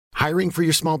Hiring for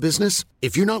your small business?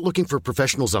 If you're not looking for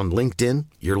professionals on LinkedIn,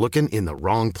 you're looking in the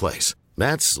wrong place.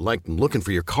 That's like looking for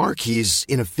your car keys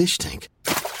in a fish tank.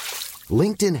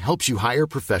 LinkedIn helps you hire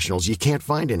professionals you can't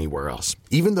find anywhere else,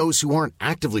 even those who aren't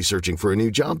actively searching for a new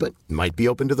job but might be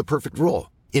open to the perfect role.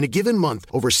 In a given month,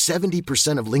 over 70%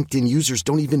 of LinkedIn users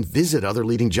don't even visit other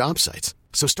leading job sites.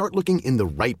 So start looking in the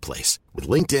right place. With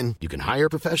LinkedIn, you can hire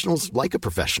professionals like a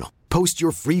professional. Post your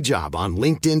free job on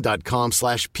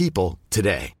linkedin.com/people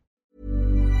today.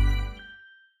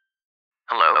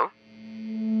 Hello?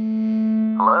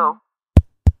 Hello?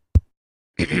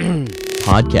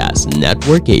 Podcast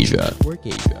Network Asia. One,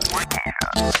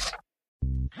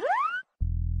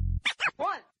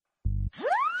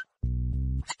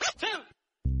 two,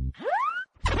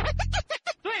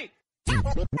 three.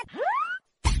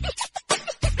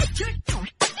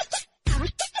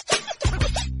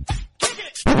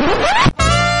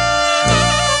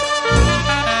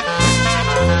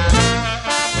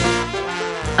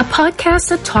 A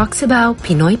podcast that talks about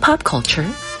Pinoy pop culture,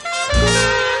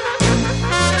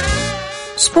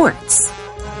 sports,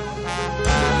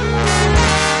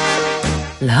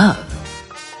 love,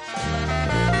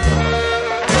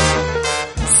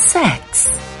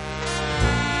 sex,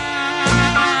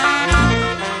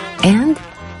 and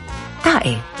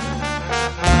tae.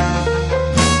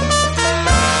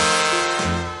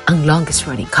 Ang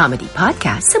longest-running comedy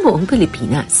podcast sa buong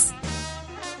Pilipinas.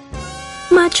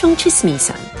 Machong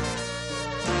Chismisan.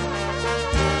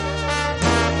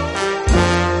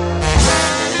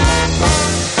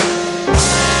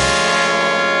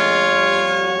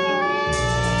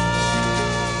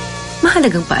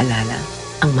 Mahalagang paalala,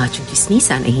 ang machong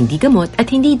chismisan ay hindi gamot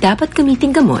at hindi dapat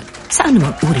gamiting gamot sa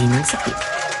anumang uri ng sakit.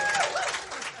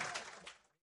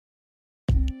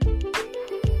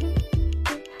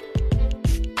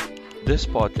 This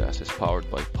podcast is powered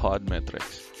by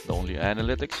Podmetrics, the only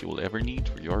analytics you will ever need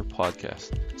for your podcast.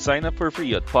 Sign up for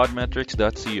free at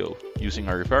podmetrics.co using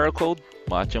our referral code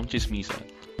MachongChismisan.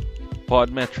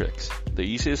 Podmetrics, the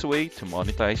easiest way to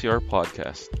monetize your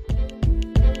podcast.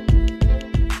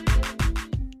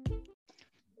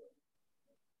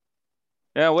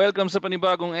 Yeah, welcome sa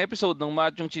panibagong episode ng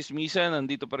Machong Chismisan.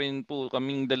 Nandito pa rin po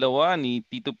kaming dalawa ni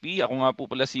Tito P. Ako nga po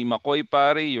pala si Makoy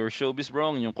Pare, your showbiz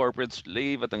bro, inyong corporate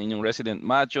slave at ang inyong resident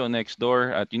macho next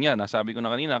door. At yun yan, nasabi ko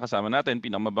na kanina, kasama natin,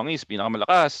 pinakamabangis,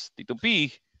 pinakamalakas, Tito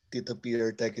P. Tito P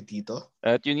or Teke Tito.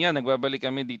 At yun yan, nagbabalik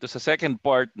kami dito sa second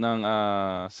part ng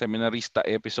seminarista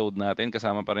episode natin.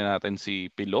 Kasama pa rin natin si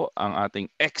Pilo, ang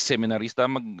ating ex-seminarista.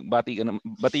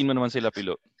 Batiin mo naman sila,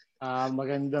 Pilo.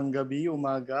 Magandang gabi,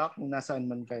 umaga, kung nasaan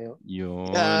man kayo.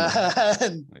 Yun.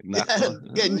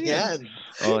 Ganyan.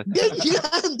 Oh.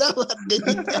 Ganyan. Dapat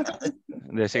ganyan.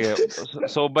 Hindi, sige.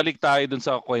 So, balik tayo dun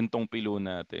sa kwentong Pilo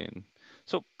natin.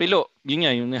 So, Pilo, yun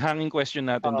nga, yung hanging question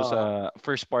natin do sa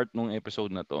first part ng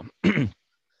episode na to.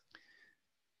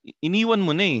 Iniwan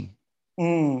mo na eh.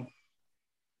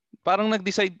 Parang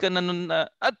nag-decide ka na nun na,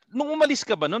 at nung umalis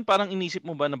ka ba nun, parang inisip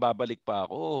mo ba na babalik pa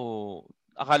ako? O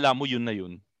akala mo yun na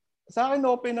yun? Sa akin,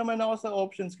 open naman ako sa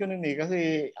options ko nun eh.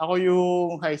 Kasi ako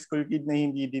yung high school kid na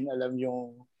hindi din alam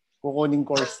yung kukuning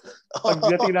course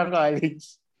pagdating ng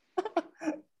college.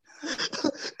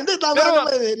 Hindi, tama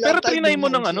naman eh. Pero trinay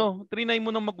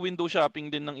mo nang mag-window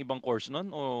shopping din ng ibang course nun?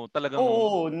 O talagang...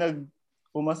 Oo,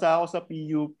 pumasa ako sa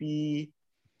PUP,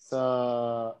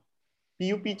 tsaka...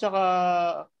 PUP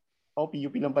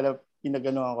lang pala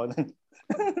pinaganoan ko nun.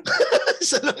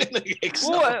 Isa lang yung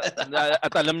nag-exam. At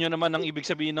alam nyo naman ang ibig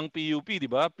sabihin ng PUP, di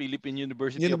ba? Philippine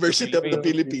University of the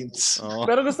Philippines. Oh.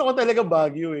 Pero gusto ko talaga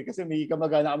Baguio eh. Kasi may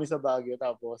kamag-anak kami sa Baguio.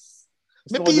 Tapos...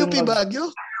 May PUP Baguio?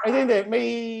 Ay, hindi. May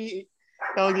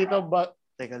tawag dito.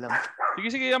 Teka lang.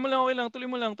 Sige. Okay lang. Tuloy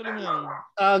mo lang.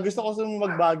 Gusto ko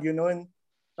mag-Baguio noon.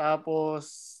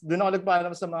 Tapos, doon ako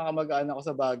nagpahanap sa mga kamag-anak ko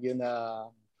sa Baguio na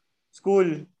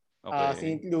school. Okay.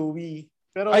 St. Louis.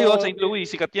 Pero St. Louis,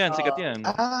 sikat yan. Okay.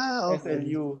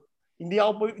 SLU. Hindi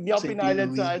ako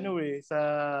pinalad sa sa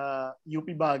UP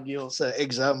Baguio. Sa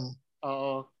exam.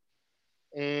 Oo.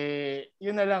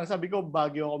 Yun na lang, sabi ko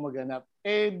Baguio ako maghanap.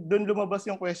 Doon lumabas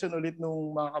yung question ulit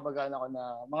nung mga kamag-anak ko na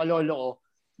mga lolo ko.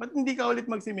 Ba't hindi ka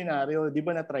ulit magseminaryo? Di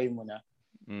ba na-try mo na?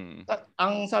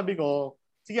 Ang sabi ko,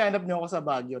 sige hanap niyo ako sa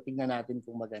Baguio, tingnan natin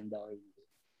kung maganda o hindi.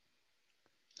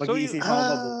 Mag-iisip ako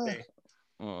mabuti.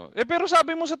 Pero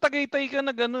sabi mo sa Tagaytay ka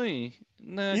na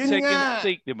na second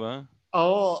take, di ba?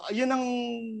 Oo, yun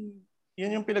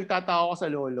yung pinagtataka ko sa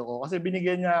lolo ko. Kasi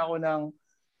binigyan niya ako ng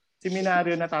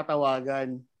seminaryo na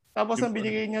tatawagan. Tapos ang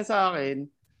binigay niya sa akin,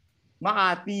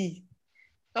 Makati.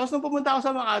 Tapos nung pumunta ako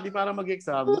sa Makati para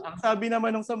mag-exam, ang sabi naman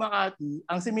nung sa Makati,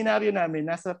 ang seminaryo namin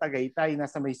nasa Tagaytay,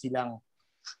 nasa May Silang.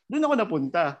 Doon ako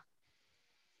napunta.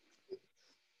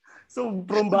 So,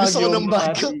 from Gusto ko Baguio, ng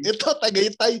Baguio. Makati. Ito,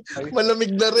 Tagaytay.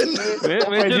 Malamig na rin.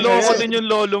 Medyo Pwede na loko yan. din yung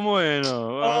lolo mo eh.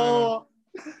 No? Oo.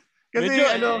 Kasi Medyo,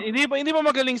 ano, hindi ba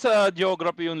magaling sa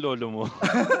geography yung lolo mo?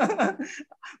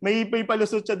 may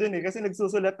palusot siya dun eh. Kasi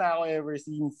nagsusulat na ako ever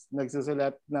since.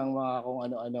 Nagsusulat ng mga kung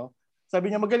ano-ano.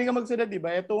 Sabi niya, magaling ka magsulat, di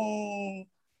ba? Itong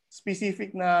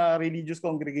specific na religious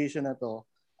congregation na to,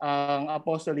 ang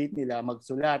apostolate nila,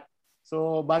 magsulat.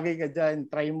 So, bagay ka dyan,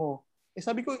 try mo.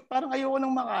 Sabi ko, parang ayoko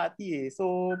ng Makati eh.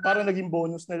 So, parang naging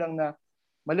bonus na lang na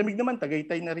malamig naman,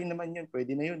 Tagaytay na rin naman yun.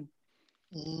 Pwede na yun.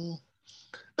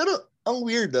 Pero, ang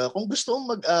weird kung gusto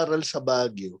mong mag-aral sa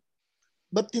Baguio,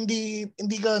 ba't hindi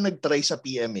ka nag-try sa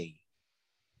PMA?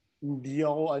 Hindi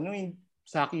ako,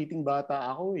 sakiting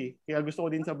bata ako eh. Kaya gusto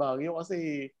ko din sa Baguio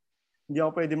kasi hindi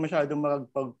ako pwede masyadong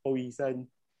magpagpawisan.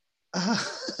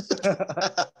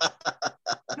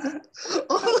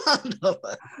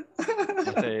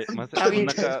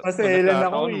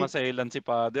 Maselan ako eh. Maselan si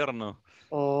father, no?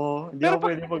 Oo, hindi ako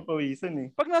pwede magpawisan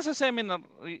eh. Pag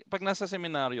nasa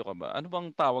seminaryo ka ba, ano bang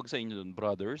tawag sa inyo doon?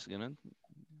 Brothers? Ganun?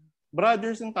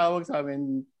 Brothers ang tawag sa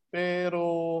amin.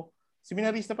 Pero,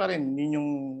 seminarista pa rin. Yun yung...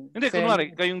 Hindi,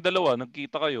 kunwari, kayong dalawa,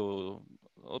 nagkita kayo.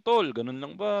 O tol, ganun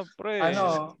lang ba, pre?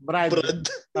 Brad.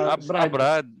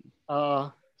 Brad.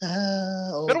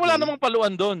 Okay. Pero wala namang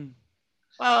paluan doon.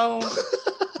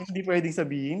 Hindi pwedeng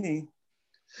sabihin eh.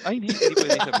 Ay, hindi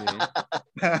pwedeng sabihin.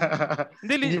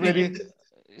 Hindi pwedeng...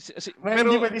 Pero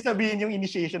hindi pwede sabihin yung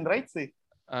initiation rites eh.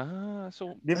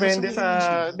 So depende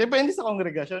sa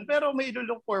congregation, pero may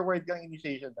look forward kang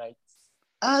initiation rites.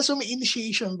 So may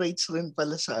initiation rites rin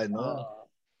pala sa ano.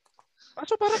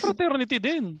 So para fraternity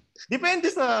din.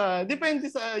 Depende sa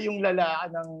yung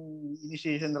lalaan ng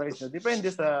initiation rites na.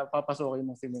 Depende sa papasokin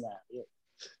ng seminaryo.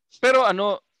 Pero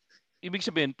ibig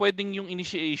sabihin, pwedeng yung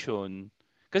initiation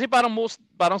kasi parang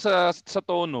sa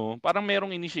tono, parang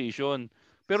merong initiation.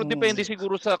 Pero depende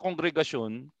siguro sa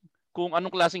kongregasyon kung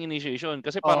anong klaseng initiation.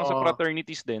 Kasi parang sa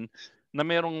fraternities din, na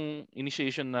merong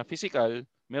initiation na physical,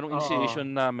 merong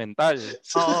initiation na mental.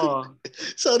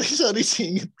 Sorry,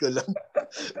 singit ko lang.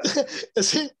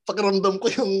 Kasi pakiramdam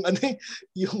ko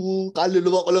yung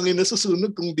kaluluwa ko lang yung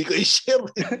nasusunog kung di ko i-share.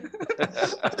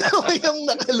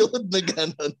 Yung nakaluhod na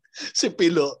gano'n, si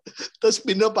Pilo. Tapos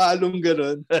pinapalong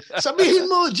gano'n. Sabihin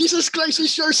mo, Jesus Christ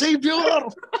is your Savior!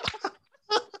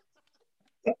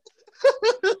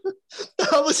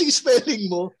 Tapos yung spelling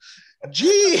mo, G!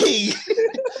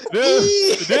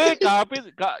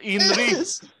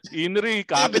 Inri,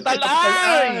 capital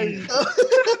I!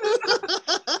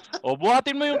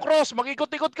 Buhatin mo yung cross,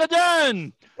 makikot-ikot ka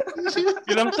dyan!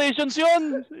 Ilang stations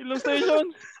yun?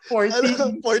 14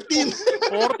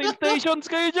 stations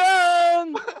kayo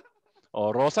dyan!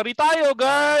 Rosary tayo,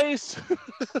 guys!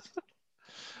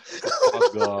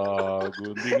 Gago,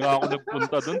 hindi nga ako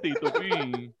nagpunta doon, Tito P.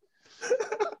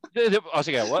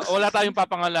 Sige, wala tayong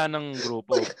papangalan ng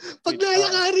grupo. Pag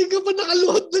lalakarin ka pa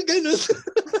nakaluhod na gano'n.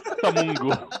 Sa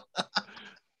munggo.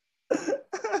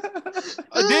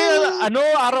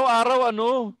 Araw-araw,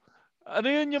 ano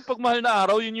yun yung pagmahal na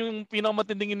araw, yun yung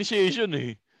pinakamatinding initiation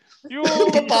eh. Yung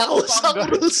papako sa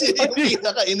rules yung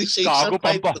pinaka-initiation. Kago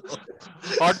pampa.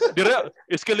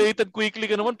 Escalated quickly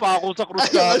ka naman, pako sa krus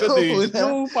ka agad eh.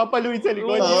 Yung papaluin sa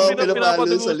likod.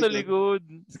 Pinapaluin sa likod.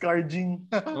 Scarging.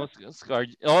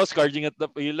 Scarging at the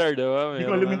pillar, diba? Hindi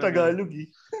ko alam yung Tagalog eh.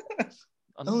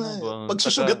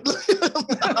 Pagsusugat lang yun.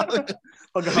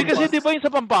 Hindi kasi di ba yung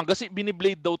sa Pampanga, kasi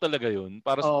biniblade daw talaga yun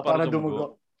para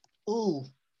dumugo. Oo.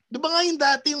 Di ba nga yung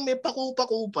dati yung may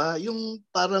pakupa-kupa, yung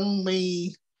parang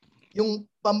may yung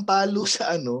pampalo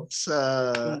sa yung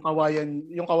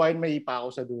kawayan may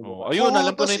ipako sa dulo. Ayun,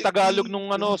 alam ko na yung Tagalog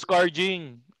nung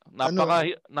scarging.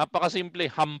 Napaka-simple,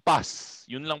 hampas.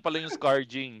 Yun lang pala yung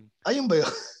scarging. Ayun ba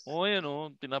yun?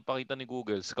 Ayan pinapakita ni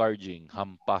Google, scarging,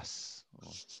 hampas.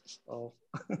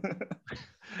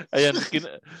 Ayan,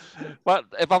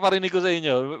 paparinig ko sa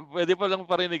inyo. Pwede pa lang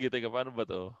parinig. Teka, paano ba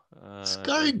to?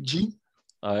 Scarging?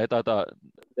 Ito.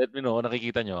 Let me know kung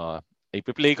nakikita nyo.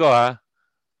 Ipi-play ko ha.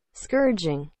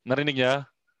 Scourging. Narinig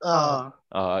niya?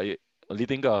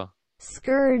 Ulitin ko.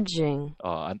 Scourging.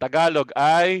 Ang Tagalog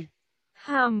ay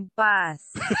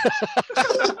hampas.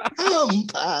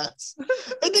 Hampas.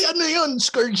 Ano yun?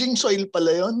 Scourging soil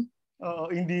pala yun?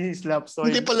 Hindi slap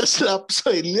soil. Hindi pala slap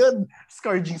soil yun.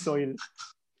 Scourging soil.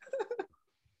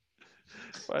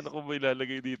 Paano ko ba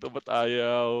ilalagay dito? Ba't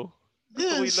ayaw?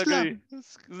 Yeah, ilagay.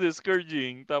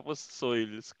 Scourging. Tapos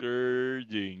soil.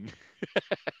 Scourging.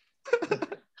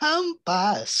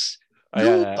 Hampas.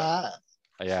 Lupa.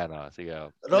 Ayan, sige.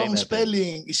 Wrong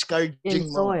spelling. Scourging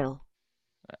mo. Soil.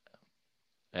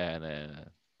 Ayan.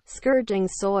 Scourging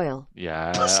soil.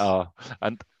 Yeah.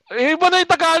 Iba na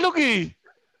yung Tagalog eh.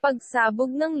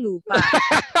 Pagsabog ng lupa.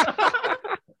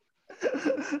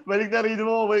 Balik na rin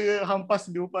mo, may hampas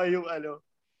lupa yung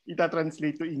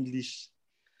ita-translate to English.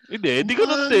 Hindi ko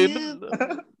nun din.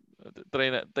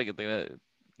 Try na. Teka.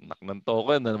 Ng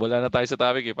token. Wala na tayo sa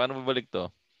topic eh. Paano mabalik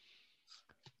to?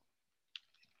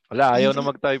 Wala, ayaw na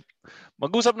mag-type.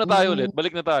 Mag-usap na tayo ulit.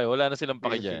 Balik na tayo. Wala na silang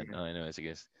paki dyan. Anyway,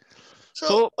 sige.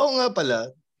 So, nga pala,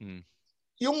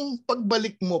 yung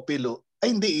pagbalik mo, Pilo,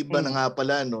 ay hindi, iba na nga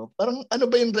pala, no? Parang ano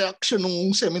ba yung reaction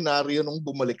nung seminaryo nung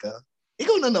bumalik ka?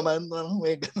 Ikaw na naman.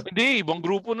 Hindi, ibang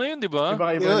grupo na yun, di ba?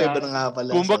 Iba na nga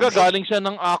pala. Kumbaga, galing siya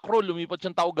ng Acro, lumipat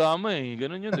siyang Taogama eh.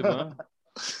 Ganun yun, di ba?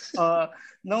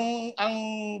 Nung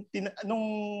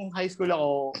high school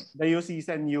ako,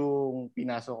 diocesan yung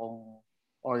pinasok kong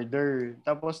order.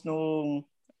 Tapos nung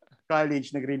college,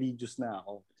 nag-religious na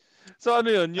ako. So ano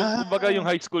yun? Yung, kumbaga yung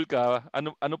high school ka,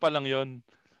 ano pa lang yun?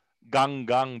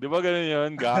 Gang. Di ba ganun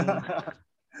yun? Gang.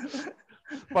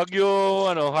 Pag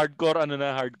yung hardcore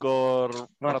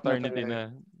fraternity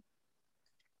na.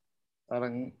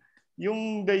 Parang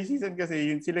yung diocesan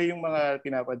kasi, sila yung mga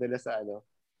pinapadala sa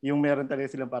yung meron talaga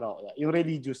silang parokya. Yung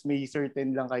religious, may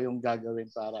certain lang kayong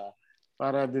gagawin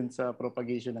para dun sa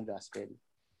propagation ng gospel.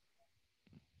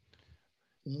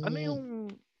 Ano yung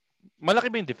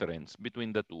malaki ba yung difference between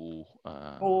the two?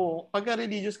 Pagka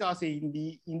religious ka kasi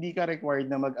hindi ka required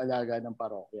na mag-alaga ng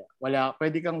parokya.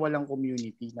 Pwede kang walang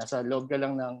community. Nasa loob ka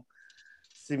lang ng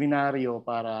seminaryo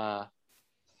para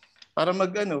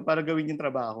gawin yung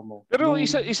trabaho mo. Pero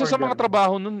isa sa mga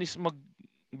trabaho nun is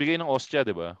magbigay ng ostya,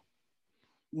 'di ba?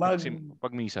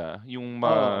 Pag misa, yung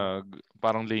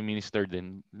parang lay minister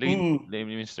din. Lay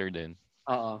minister din.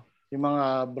 Oo. Yung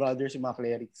mga brothers, yung mga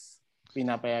clerics,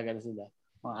 pinapayagan sila,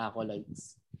 mga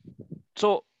acolytes.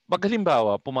 So, pag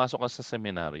halimbawa, pumasok ka sa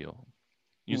seminaryo,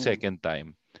 yung second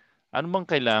time, ano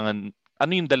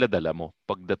yung dala-dala mo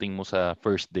pagdating mo sa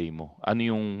first day mo?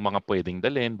 Ano yung mga pwedeng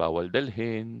dalhin, bawal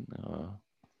dalhin?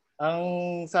 Ang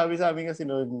sabi kasi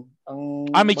noon,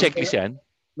 may checklist yan?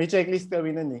 May checklist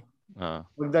kami noon eh.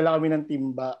 Magdala kami ng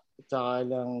timba at saka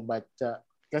lang batya.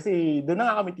 Kasi doon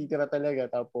na nga kami titira talaga.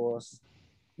 Tapos,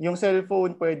 yung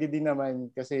cellphone pwede din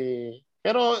naman kasi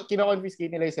pero kino-confiscate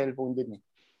nila yung cellphone din eh.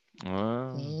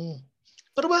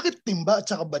 Pero bakit timba at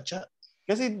saka batya?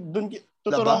 Kasi doon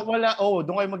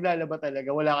doon kayo maglalaba talaga.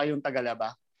 Wala kayong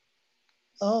tagalaba.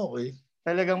 Okay.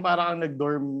 Talagang parang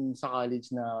nag-dorm sa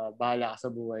college na bahala ka sa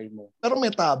buhay mo. Pero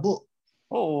may tabo.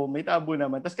 Oo, may tabo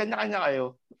naman. Tapos kanya-kanya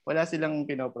kayo. Wala silang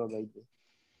pinoprovide.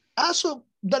 So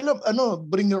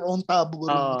bring your own tabo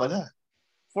rin pala.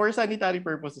 For sanitary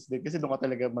purposes din kasi doon ka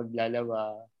talaga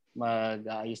maglalaba,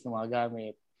 mag-aayos ng mga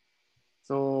gamit.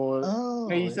 So,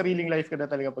 may sariling life ka na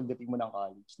talaga pagdating mo ng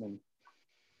college.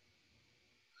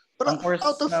 Pero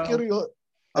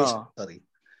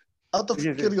out of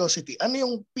curiosity, ano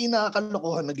yung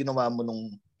pinakalokohan na ginawa mo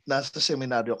nung nasa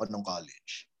seminaryo ka ng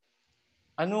college?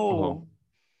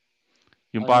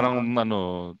 Yung parang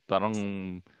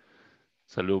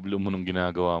sa loob mo nung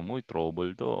ginagawa mo,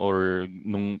 trouble to? Or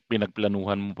nung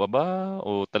pinagplanuhan mo pa ba?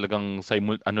 O talagang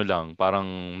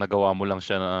parang nagawa mo lang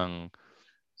siya ng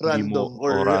random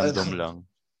random lang?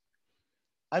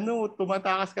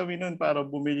 Tumatakas kami nun para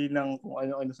bumili ng kung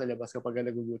ano-ano sa labas kapag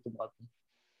nagugutom kami.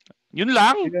 Yun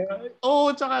lang?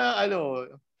 Tsaka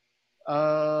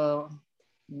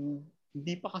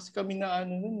hindi pa kasi kami na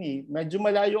nun eh. Medyo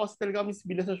malayo kasi talaga kami sa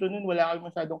sibilisasyon nun. Wala kami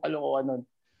masyadong kalokohan nun.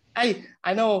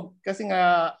 Kasi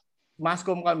nga,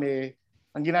 mascom kami,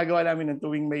 ang ginagawa namin ng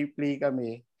tuwing may play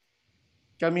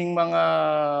kaming mga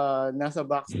nasa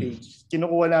backstage,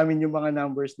 kinukuha namin yung mga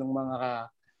numbers ng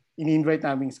mga ini-invite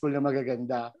naming school na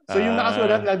magaganda. So yung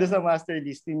nakasulat lang sa master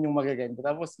list, yun yung magaganda.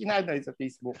 Tapos inaano sa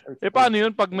Facebook. Paano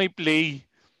yun pag may play?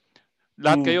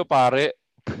 Lahat kayo pare?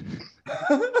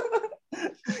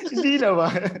 Hindi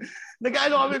naman.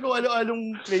 Nag-ano kami kung ano-anong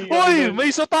play. Hoy,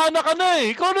 may sotana ka na eh.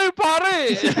 Ikaw na yung pare.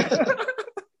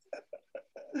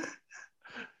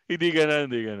 Hindi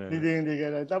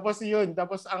ganun. Tapos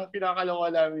ang pinakaloka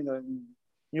namin nun,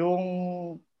 yung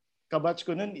kabatch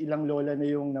ko nun, ilang lola na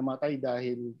yung namatay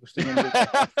dahil gusto niya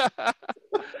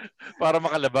para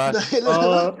makalabas.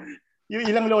 Yung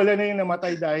ilang lola na yung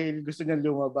namatay dahil gusto niya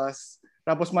lumabas.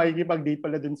 Tapos makikipag-date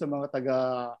pala dun sa mga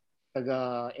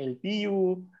taga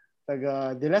LPU,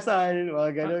 taga De La Salle,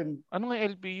 mga ganun. Ano nga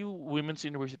LPU? Women's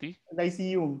University?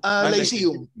 Lyceum.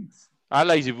 Lyceum.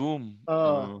 Lyceum.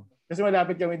 Kasi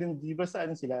malapit kami dun, di ba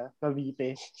saan sila?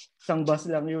 Cavite. Isang bus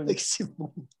lang yun.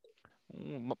 Lyceum.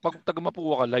 Pag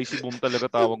taga-Mapua ka, Lyceum talaga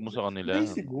tawag mo sa kanila.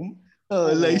 Lyceum?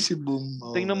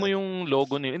 Lyceum. Tingnan mo yung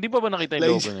logo nila. Hindi pa ba nakita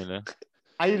yung logo nila?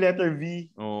 Letter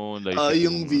V. Lyceum.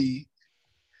 Yung V.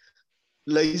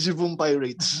 Lazy Boom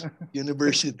Pirates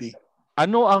University.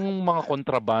 Ano ang mga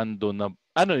kontrabando na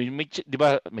di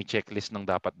ba may checklist ng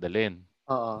dapat dalhin?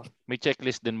 Oo. May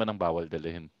checklist din ba ng bawal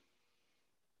dalhin?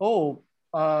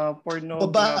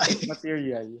 Pornographic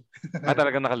material.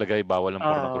 Talaga nakalagay bawal ang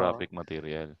pornographic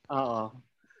material. Oo.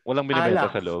 Walang binibenta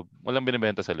sa loob. Walang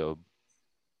binibenta sa loob.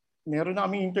 Meron na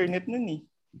kami internet nun eh.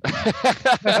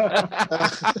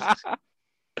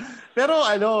 Pero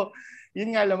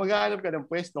yun nga lang, maghahanap ka ng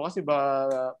pwesto kasi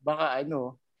baka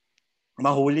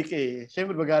mahuli ka eh.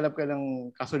 Siyempre maghahanap ka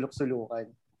ng kasulok-sulukan.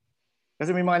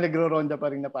 Kasi may mga nagro-ronda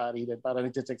pa rin na pari doon para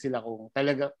nag-check sila kung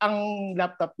talaga ang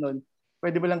laptop nun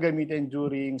pwede ba lang gamitin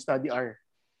during study hour.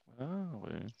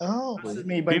 Okay. Okay.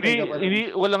 May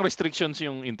walang restrictions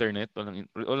yung internet,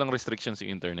 walang restrictions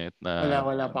yung internet na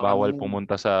wala pa bawal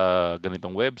pumunta sa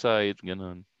ganitong website,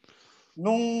 ganun.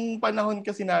 Nung panahon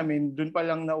kasi namin, doon pa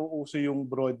lang nauuso yung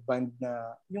broadband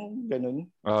na yung ganun.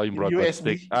 Yung broadband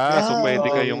USB. stick. So pwede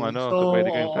kayong so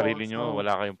pwede kayong sarili nyo,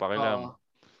 wala kayong pakialam.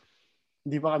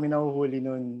 Hindi pa kami nahuhuli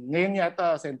noon. Ngayon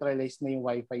yata centralized na yung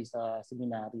wifi sa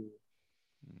seminaryo.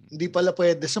 Hindi pala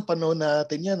pwede sa panahon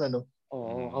natin yan,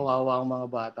 kawawa ang mga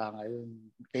bata ngayon.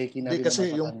 Teki na rin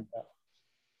kasi yung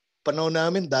panahon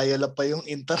namin, dial-up pa yung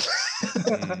internet.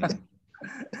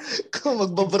 Kung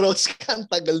magbabrowse ka, ang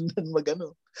tagal nun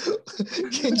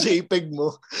yung JPEG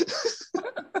mo.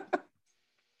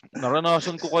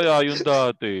 Naranasan ko kaya yun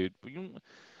dati.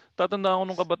 Tatandaan ko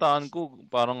nung kabataan ko,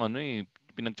 parang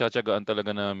pinagtsatsagaan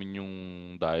talaga namin yung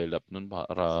dial-up nun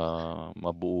para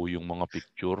mabuo yung mga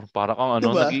picture. Para kang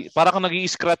diba? Para kang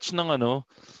nag-i-scratch ng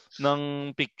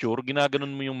ng picture,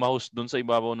 ginaganon mo yung mouse doon sa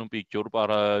ibabaw ng picture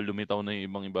para lumitaw na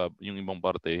yung ibang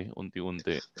parte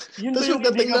unti-unti. Yun ba yung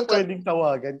hindi ka pwedeng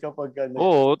tawagan kapag yun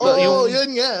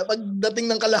nga.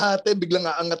 Pagdating ng kalahati, biglang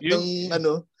aangat ng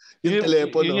yung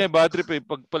telepono. Yun nga, bad trip eh.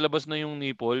 Pag palabas na yung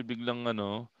nipple, biglang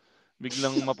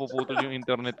mapuputol yung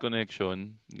internet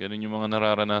connection. Ganun yung mga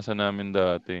nararanasan namin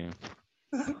dati.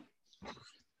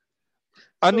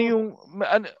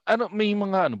 May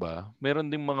mga meron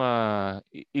ding mga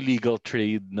illegal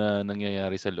trade na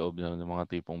nangyayari sa loob ng mga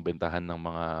tipong bentahan ng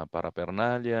mga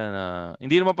paraphernalia na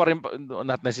hindi naman pa rin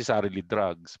not necessarily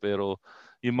drugs, pero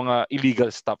yung mga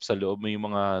illegal stuff sa loob, may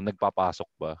mga nagpapasok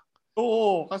ba?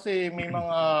 Oo, kasi may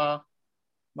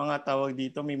mga tawag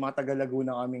dito, may mga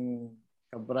taga-Laguna kaming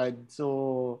kabrad.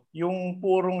 So, yung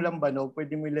purong lambanog,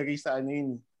 pwede mo ilagay sa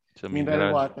sa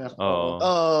mineral water. Oo.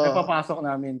 Papasok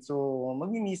namin. So,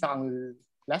 magmimisa kang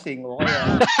lasing o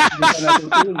kaya hindi ka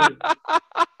natutulog.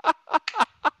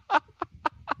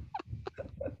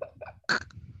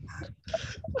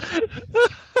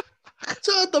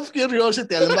 So, out of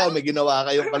curiosity, alam ba, may ginawa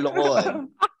kayong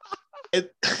kalokohan.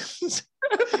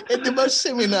 Di ba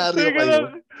seminaryo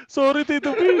kayo? Sorry,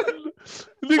 Tito Phil.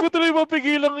 Hindi ko tuloy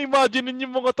mapigilang imaginein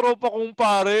yung mga tropa kong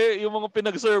pare, yung mga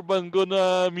pinag-serban ko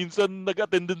na minsan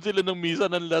nag-attend din sila ng misa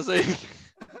ng lasing.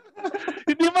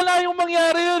 Hindi malayong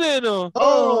mangyari yun no?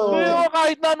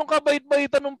 Kahit na anong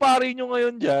kabait-baitan ng pare nyo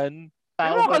ngayon dyan,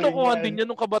 pero kalukuhan din yan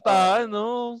nung kabataan,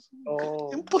 no?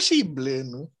 Imposible,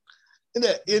 no?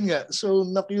 Hindi, yun nga. So,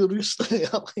 na-curious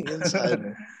tayo ako yun sa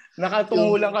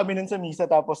Nakatungo lang kami nun sa misa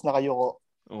tapos nakayuko.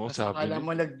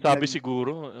 Sabi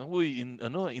siguro,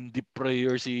 in deep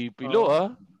prayer si Pilo,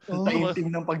 Taintim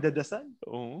ng pagdadasal.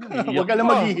 Huwag ka lang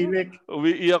maghihilik.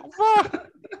 Umiiyak pa.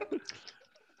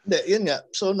 Hindi, yun nga.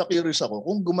 So, na-curious ako.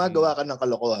 Kung gumagawa ka ng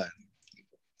kalokohan,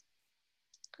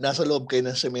 nasa loob kayo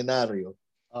ng seminaryo,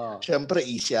 syempre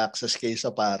easy access kayo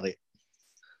sa pare.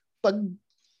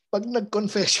 Pag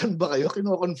nag-confession ba kayo,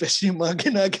 kino-confess yung mga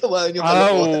ginagawa nyo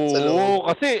kalokohan sa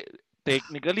loob? Kasi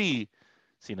technically,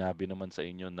 sinabi naman sa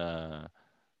inyo na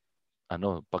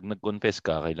pag nag-confess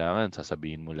ka, kailangan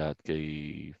sasabihin mo lahat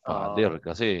kay Father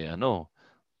kasi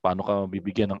paano ka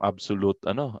mabibigyan ng absolute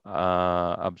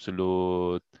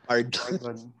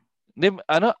pardon. Hindi,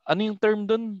 ano yung term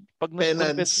doon pag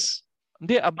nag-confess?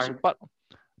 Hindi,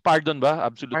 pardon ba?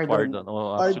 Absolute pardon.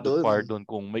 Absolute pardon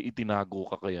kung may itinago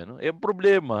ka kay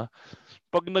problema,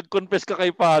 pag nag-confess ka kay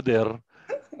Father,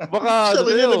 baka siya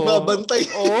rin nagbabantay.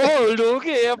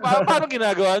 Lugi. Paano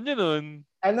ginagawa niyo nun?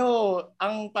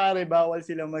 Ang pare, bawal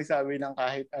sila magsabi ng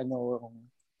kahit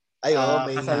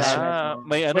may kasalanan.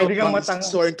 Pwede kang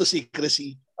sworn to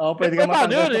secrecy. Pwede kang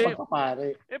matanggal sa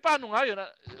pagpapare. Paano nga yun?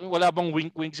 Wala bang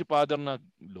wink-wink si Father na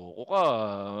loko ka?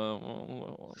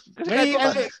 Kasi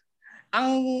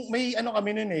may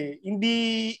kami nun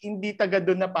hindi taga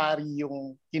doon na pari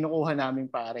yung kinukuha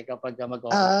naming pare kapag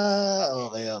mag-office.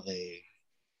 Okay.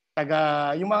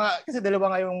 Yung mga, kasi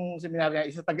dalawa nga yung seminaryo,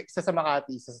 isa sa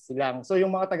Makati, isa sa Silang. So yung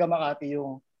mga taga Makati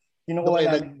yung Kinukuha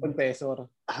namin confessor.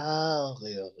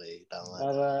 Okay.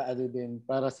 Tama.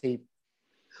 Para safe.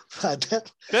 Father,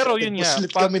 pero yun nga.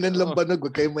 Puslit kami ng lambanog,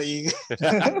 huwag kayo maingay.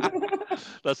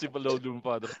 Tapos ipaload yung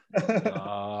father.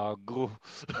 Gago.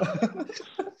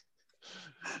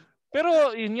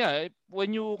 Pero yun nga,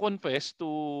 when you confess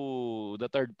to the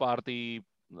third party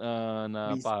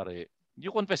na pare,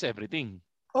 you confess everything.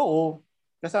 Oo.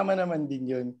 Kasama naman din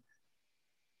yun.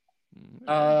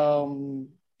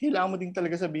 Kailangan mo din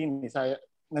talaga sabihin,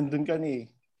 nandun ka ni.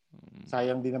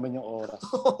 Sayang din naman yung oras.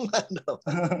 Oo nga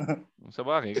Sa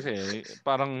bagay kasi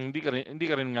parang hindi ka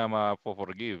rin nga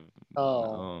ma-forgive.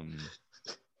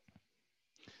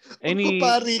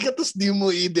 Pari ka tapos di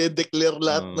mo i-declare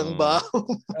lahat ng baho.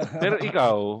 Pero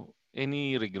ikaw,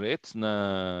 any regrets na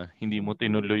hindi mo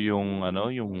tinuloy yung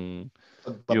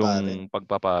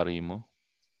pagpapari mo?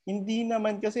 Hindi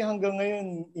naman kasi hanggang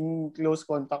ngayon in close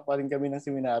contact pa rin kami ng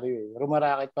seminaryo eh.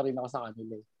 Rumarakit pa rin ako sa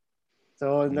kanila eh.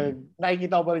 So,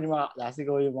 nakikita ko pa rin yung mga klase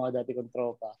ko, yung mga dati kong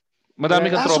tropa. Madami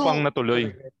kang tropang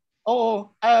natuloy.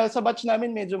 Oo. Sa batch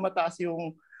namin, medyo mataas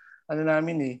yung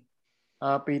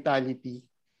fatality.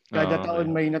 Kada taon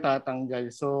may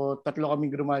natatanggal. So, 3 kami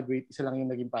graduate, isa lang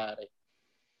yung naging pare.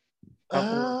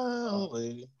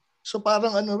 Okay. So,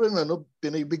 parang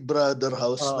Pinoy Big Brother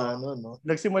house na no?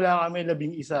 Nagsimula kami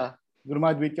 11.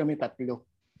 Graduate kami 3.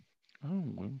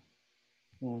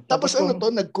 Tapos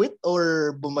nag-quit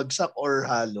or bumagsak or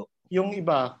halo? Yung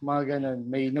iba, mga ganun.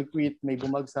 May nag-quit, may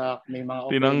bumagsak, may mga...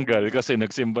 Tinanggal kasi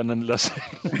nagsimba ng lasing.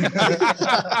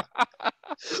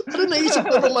 Pero naisip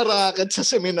ko rumaraket sa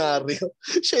seminaryo.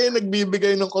 Siya yung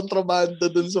nagbibigay ng kontrabando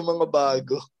dun sa mga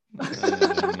bago.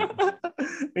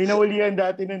 May naulihan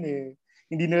dati nun eh.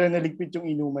 Hindi nila naligpit yung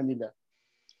inuman nila.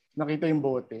 Nakita yung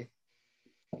bote.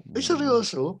 Ay,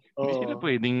 seryoso?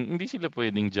 Hindi sila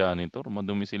pwedeng janitor.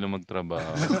 Madumi sila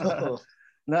magtrabaho.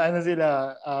 Sila,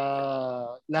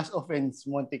 last offense,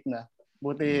 muntik na.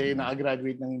 Buti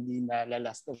nakagraduate nang hindi na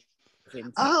last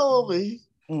offense. Okay.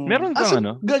 Meron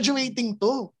kang graduating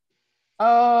to?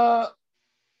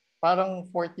 Parang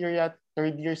 4th year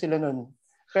 3rd year sila nun.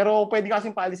 Pero pwede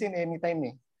kasing paalisin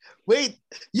anytime eh. Wait,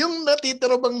 yung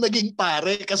natitira bang naging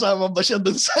pare, kasama ba siya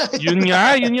dun sa... Yun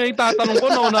nga, itatanong ko,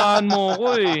 naunahan mo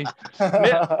ko eh.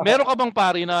 Meron ka bang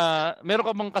meron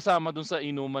ka bang kasama dun sa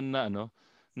inuman na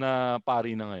na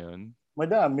pari na ngayon?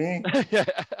 Madami.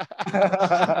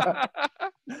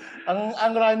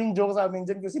 ang running joke sa amin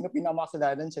dyan, kung sino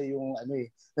pinamakasalanan siya yung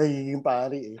nagiging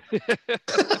pari eh.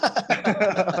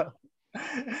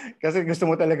 Kasi gusto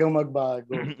mo talagang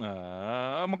magbago.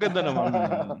 Maganda naman.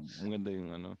 Maganda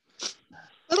yung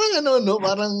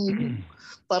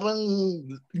Parang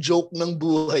joke ng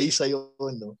buhay sa'yo,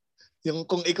 no? Yung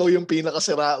kung ikaw yung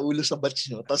pinakasira ulo sa batch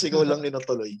nyo, tapos ikaw lang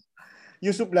natuloy.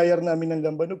 Yung supplier namin ng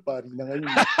lambanog, pari na ngayon.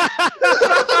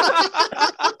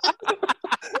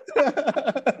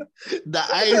 The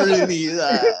irony.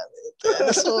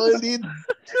 Solid.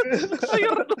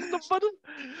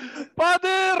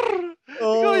 Father!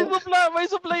 Ikaw may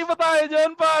supply ba tayo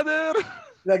dyan, Father?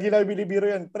 Lagi lang binibiro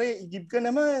yan. Pre, i-give ka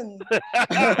naman.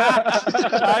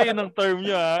 Ayun ang term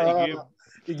niya, i-give.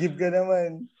 I-give ka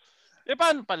naman.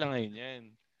 Paano pala ngayon yan?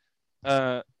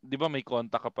 Di ba may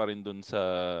contact ka pa rin dun sa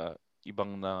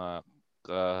ibang na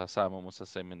kasama mo sa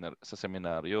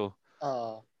seminaryo?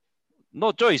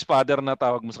 No choice, Father na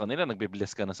tawag mo sa kanila,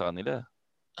 nagbe-bless ka na sa kanila.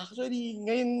 Actually,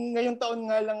 ngayong taon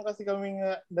nga lang kasi kami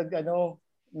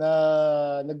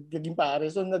nagiging pare.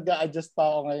 So nag-a-adjust pa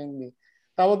ako ngayon eh.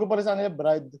 Tawag ko pa rin sa kanila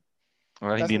Brad.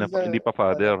 Hindi pa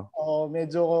Father.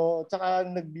 Medyo tsaka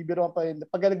nagbibiro pa rin.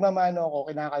 Pag nagmamano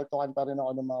ako, kinakaltukan pa rin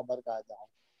ako ng mga barkada ko.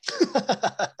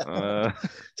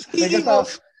 Speaking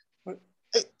of,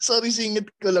 sorry, singit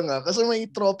ko lang kasi may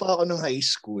tropa ako ng high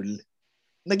school.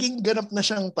 Naging ganap na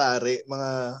siyang pare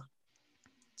mga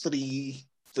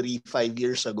 3-5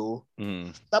 years ago.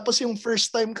 Tapos yung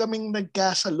first time kaming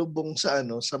nagkasalubong sa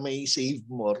may Save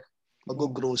More,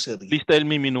 mag-grocery. Please tell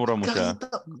me minura mo siya.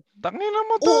 Tangina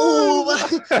mo to. Oo.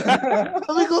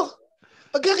 Sabi ko,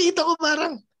 pagkakita ko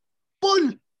parang,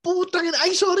 Paul, putangin,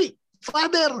 ay sorry,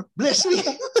 Father, bless me.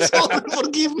 Sorry,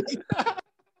 forgive me.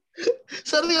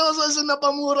 Seryoso, so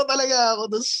napamura talaga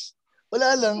ako. Tapos,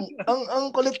 wala lang.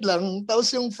 Ang kulit lang. Tapos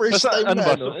yung first time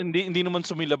na hindi naman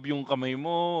sumilab yung kamay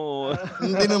mo.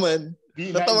 Hindi naman.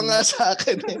 Natawa nga sa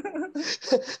akin eh.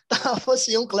 Tapos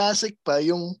yung classic pa,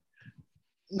 yung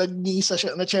nagmisa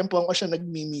siya, na-tsempohan ko siya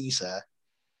nagmimisa.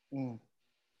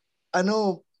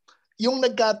 Yung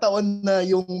nagkataon na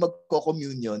yung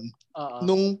magko-communion,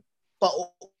 nung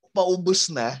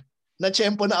paubos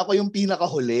na-tsempo na ako yung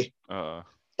pinakahuli.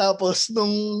 Tapos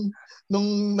nung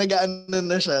nag-aano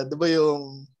na siya, 'di ba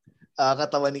yung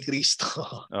katawan ni Cristo.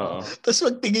 Oo. Tapos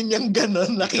magtingin niyang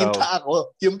gano'n, nakita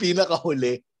ako yung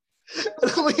pinakahuli.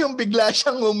 Alam mo yung bigla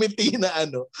siyang umiti na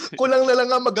kulang na lang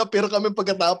nga mag-appear kami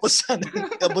pagkatapos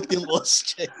kabot yung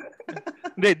ostya.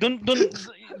 Hindi,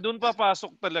 doon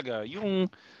papasok talaga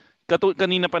yung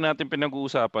kanina pa natin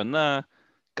pinag-uusapan na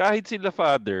kahit sila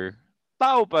father,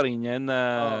 tao pa rin yan na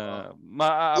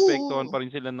maaapektuhan pa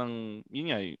rin sila ng, yun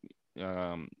nga,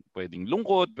 pwedeng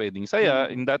lungkot, pwedeng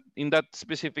saya. In that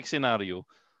specific scenario,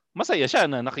 masaya siya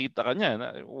na nakita ka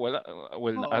niya.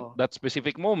 At that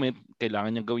specific moment,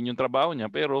 kailangan niya gawin yung trabaho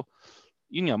niya. Pero,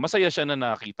 yun nga, masaya siya na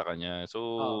nakita ka niya.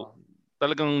 So,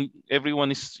 talagang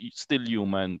everyone is still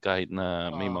human kahit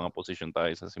na may mga posisyon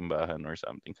tayo sa simbahan or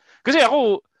something. Kasi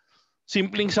ako,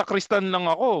 simpleng sakristan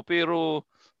lang ako, pero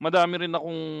madami rin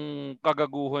akong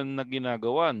kagaguhan na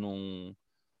ginagawa nung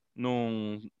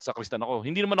sakristan ako.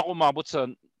 Hindi naman ako umabot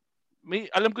sa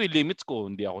alam ko yung limits ko,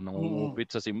 hindi ako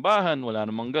nangungupit sa simbahan, wala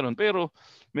namang ganoon, pero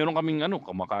meron kaming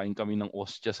kumakain kami ng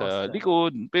ostya sa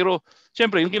likod. Pero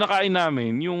syempre, yung kinakain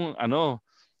namin, yung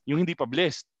hindi pa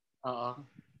blessed.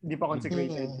 Hindi pa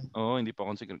consecrated. Hindi pa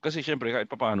consecrated. Kasi syempre, kahit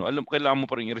papaano, kailangan mo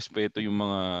pa rin irespeto yung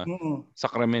mga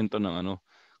sakramento ng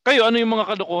Kayo, ano yung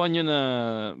mga kalokohan nyo na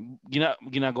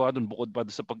ginagawa doon bukod pa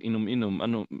sa pag-inom-inom?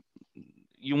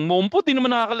 Yung mompo, di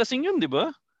naman nakakalasing yun, di ba?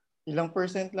 Ilang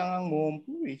 % lang ang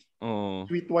mompo eh. Oh.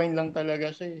 Sweet wine lang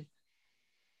talaga siya eh.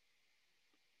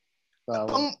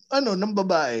 Ang ng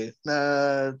babae na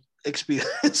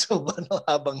experience mo ba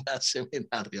habang nasa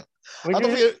seminaryo? Out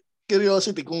of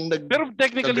curiosity, kung Pero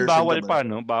technically bawal pa,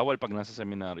 no? Bawal pag nasa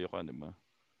seminaryo ka, di ba?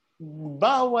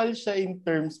 Bawal siya in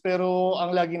terms, pero ang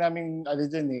lagi naming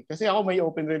dyan eh. Kasi ako may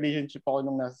open relationship ako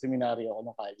nung nasa seminaryo ako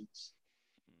nung college.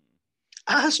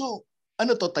 So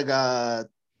taga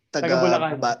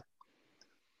Bulacan.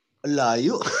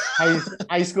 Layo.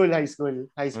 High school.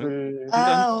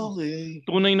 Okay.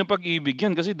 Tunay na pag-ibig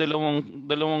yan kasi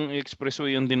dalawang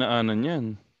expressway ang dinaanan yan.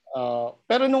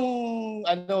 Pero nung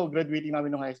graduating namin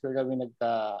nung high school kami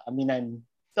nagka-aminan.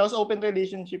 Tapos open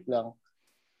relationship lang.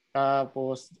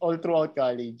 Tapos all throughout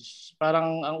college,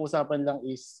 parang ang usapan lang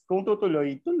is kung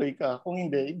tutuloy ka. Kung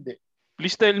hindi.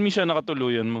 Please tell me siya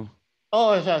nakatuluyan mo.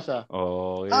 Oo, siya.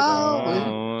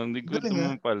 Hindi ko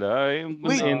naman pala. Yung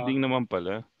ending naman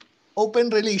pala.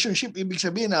 Open relationship, ibig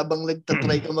sabihin habang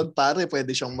nagtatry ka magpare,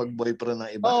 pwede siyang mag-boyfriend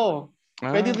ng iba. Oo.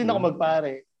 Pwede din ako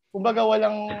magpare. Kumbaga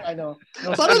walang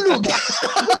Para lugi.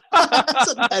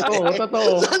 Oo,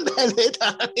 totoo. Sandali.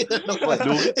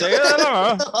 Lugi. Kaya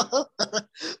lang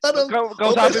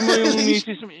kausapin mo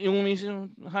yung misis,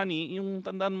 honey, yung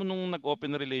tandaan mo nung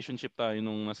nag-open relationship tayo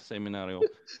nung nasa seminaryo.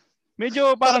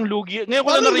 Medyo parang lugi. Ngayon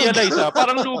ko lang na-realize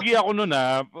parang lugi ako noon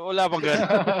Wala pang ganun.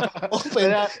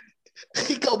 Open.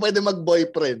 Ikaw pwede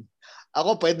mag-boyfriend.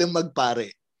 Ako pwede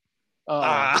magpare.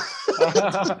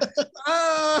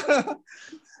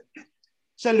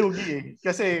 Siya lugi eh.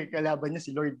 Kasi kalaban niya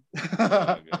si Lord.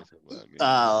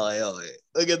 Okay.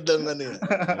 Magandang yan.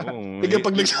 Hindi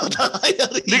pag nagsauta kaya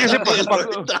rin. Hindi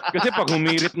kasi pag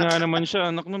humirit nga naman siya,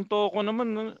 naknunto ko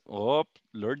naman.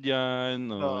 Lord yan.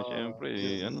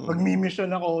 Siyempre. Pag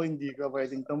mi-mission ako, hindi ka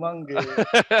pwedeng tumanggi.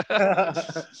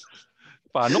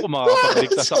 Paano kung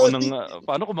makakapagligtas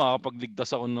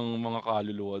ako ng mga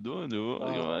kaluluwa doon, di ba?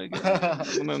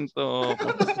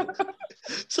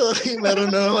 Sorry, meron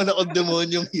na naman akong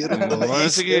demonyong hero na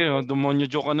sige,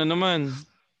 demonyo joke ka na naman.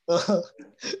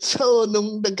 So,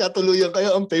 nung nagkatuluyan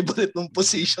kayo, ang favorite mong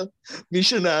position,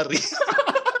 missionary.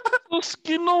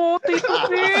 Tito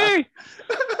P!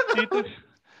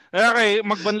 Okay,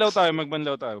 magbanlaw tayo.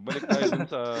 Balik tayo dun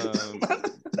sa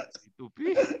Tito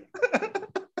P.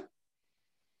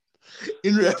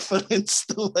 In reference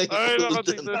to my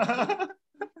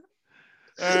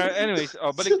anyways,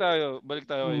 balik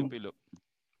tayo yung Pilo.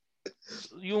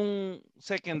 Yung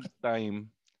second time,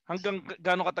 hanggang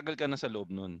gaano katagal ka na sa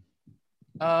loob nun?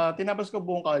 Tinapos ko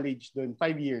buong college doon,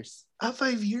 5 years. 5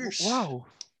 years? Wow.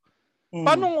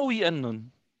 Paano uwian nun?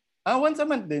 Once a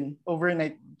month din,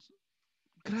 overnight.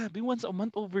 Grabe, once a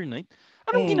month overnight?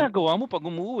 Anong ginagawa mo pag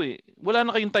umuwi? Wala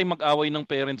na kayong time mag-away ng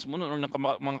parents mo or ng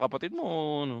mga kapatid mo?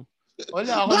 No?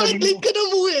 Wala ako. Bakit late ka na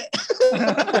umuwi?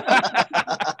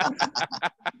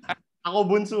 Ako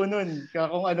bunso nun.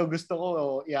 Kung ano gusto ko,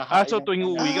 ihahain. So tuwing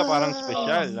uuwi ka parang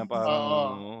special. Na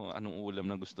parang anong ulam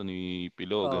na gusto ni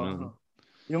Pilo. Ganun.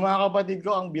 Yung mga kapatid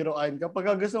ko ang biroan.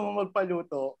 Kapag gusto mo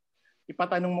magpaluto,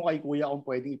 ipatanong mo kay kuya kung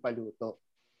pwedeng ipaluto.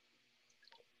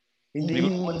 Hindi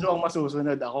bunso ang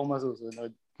masusunod. Ako masusunod.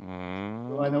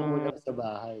 Kung anong ulam sa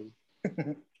bahay.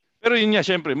 Pero yun nga,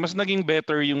 syempre, mas naging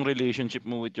better yung relationship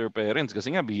mo with your parents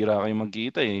kasi nga, bihira kayo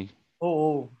magkita eh.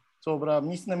 Oo. Sobra.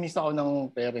 Miss na miss ako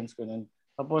ng parents ko nun.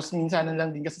 Tapos minsan lang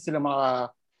din kasi sila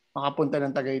makapunta ng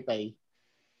Tagaytay.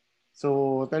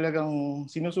 So talagang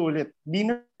sinusulit.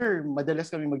 Dinner,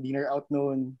 madalas kami mag-dinner out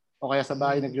noon o kaya sa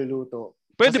bahay nagluluto.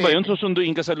 Pwede ba yun?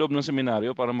 Susunduin ka sa loob ng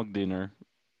seminaryo para mag-dinner?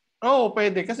 Oo,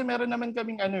 pwede. Kasi meron naman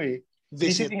kaming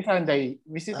visiting Sunday.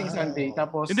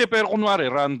 Tapos hindi, pero kunwari,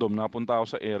 random, napunta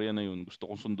ako sa area na yun. Gusto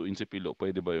kong sunduin si Pilo.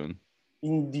 Pwede ba yun?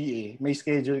 Hindi May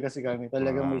schedule kasi kami.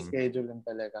 Talagang may schedule lang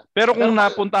talaga. Pero kung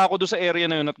napunta ako doon sa area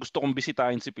na yun at gusto kong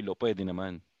bisitahin si Pilo, pwede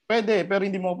naman. Pwede, pero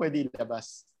hindi mo pwede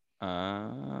ilabas.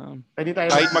 Pwede tayo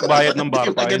kahit magbayad ng bar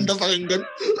fine. Maganda pakinggan.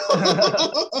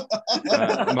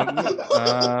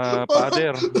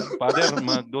 Father,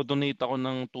 mag-donate ako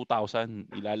ng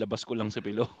 2,000. Ilalabas ko lang si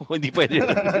Pilo. Hindi pwede.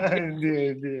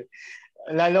 Hindi.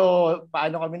 Lalo,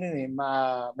 paano kami nun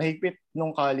mahigpit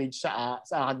nung college sa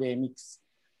academics.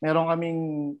 Meron kaming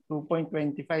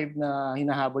 2.25 na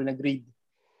hinahabol na grade.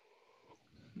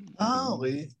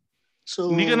 Okay.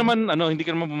 So hindi ka naman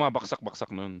bumabaksak-baksak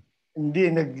noon.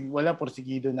 Hindi, wala,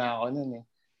 porsigido na ako noon eh.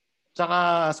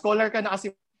 Tsaka scholar ka na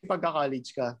kasi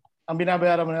pagka-college ka. Ang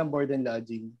binabayaran mo ng board and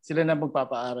lodging. Sila na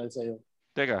magpapaaral sa iyo.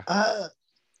 Teka.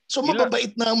 So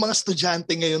mababait na ang mga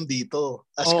estudyante ngayon dito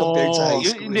as compared sa high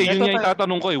school. Hindi, yun yung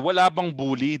itatanong ko eh. Wala bang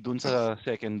bully dun sa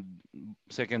second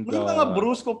may mga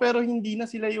brusko pero hindi na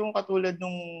sila yung katulad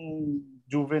nung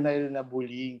juvenile na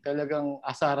bullying. Talagang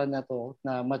asaran na to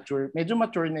na mature. Medyo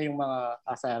mature na yung mga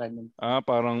asaran nun.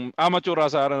 Parang mature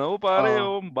asaran na. Pare,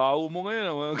 baho mo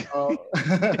ngayon.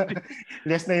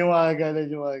 Less na yung mga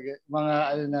ganun, yung mga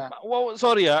na. Wow,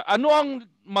 sorry ano ang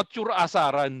mature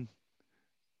asaran?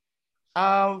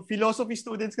 Philosophy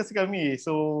students kasi kami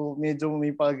so medyo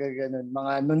may pagaganon.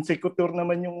 Mga non-sequitur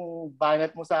naman yung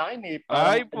banat mo sa akin eh.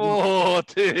 Ay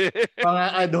pote! Mga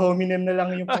ad hominem na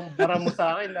lang yung pambara mo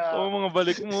sa akin. Mga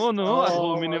balik mo, no? Ad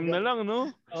hominem na lang, no?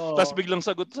 Tapos biglang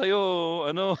sagot sa'yo,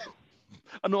 ano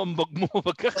ang bag mo?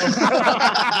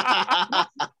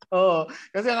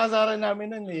 Kasi ang asaran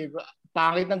namin nun eh.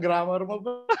 Pangit ng grammar mo.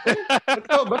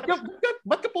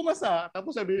 Ba't ka pumasa?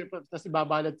 Tapos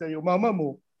babalad sa'yo, mama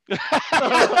mo.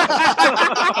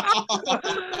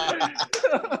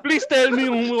 Please tell me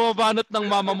yung mabanat ng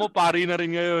mama mo pari na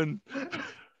rin ngayon.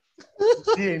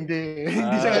 Hindi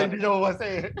siya mabasa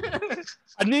eh.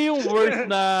 Ano yung worst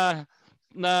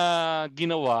na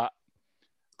ginawa?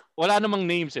 Wala namang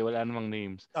names.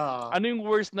 Ano yung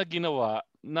worst na ginawa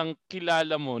ng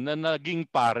kilala mo na naging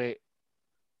pare?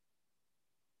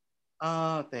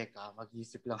 Teka,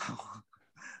 mag-isip lang ako.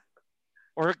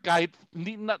 Or kahit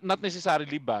hindi not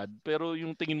necessarily bad, pero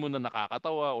yung tingin mo na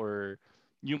nakakatawa or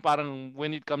yung parang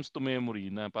when it comes to memory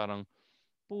na parang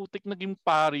putik naging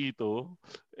pari ito.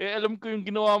 Alam ko yung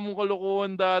ginawa mong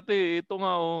kalokohan dati. Ito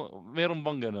nga meron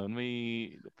bang gano'n?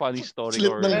 May funny story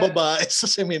slip ng babae sa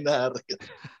seminaryo.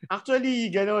 Actually,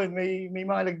 gano'n. May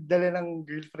mga nagdala ng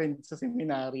girlfriend sa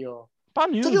seminaryo.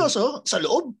 Paano yun? Seryoso? Sa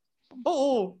loob?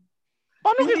 Oo.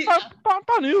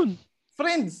 Paano yun?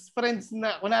 Friends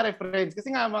na, kunwari friends. Kasi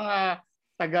nga mga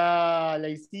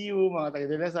taga-Lyceum, mga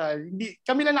taga-De La Salle, hindi,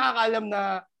 kami lang nakakaalam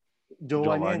na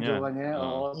jowa niya.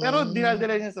 Pero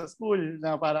dinadala niya sa school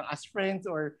na parang as friends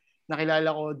or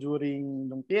nakilala ko during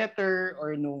nung theater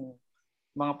or nung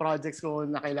mga projects ko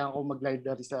na kailangan ko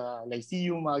mag-library sa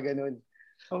Lyceum, mga ganun.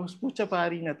 Tapos putya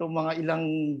pari na to, mga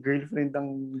ilang girlfriend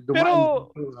ang dumaan.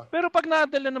 Pero pag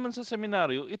nadala naman sa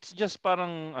seminaryo, it's just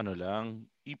parang lang,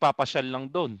 ipapasyal lang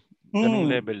doon.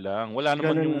 Ganung level lang. Wala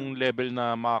naman yung level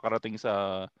na makakarating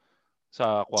sa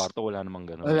kwarto. Wala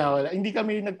namang ganun. Wala. Hindi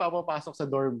kami nagpapapasok sa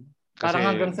dorm. Parang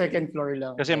hanggang second floor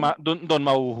lang. Kasi doon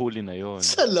mahuhuli na yon.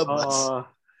 Sa labas.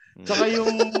 Saka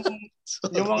yung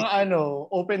mga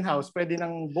open house, pwede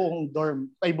ng buong dorm,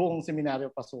 ay buong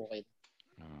seminaryo pasukin.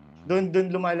 Doon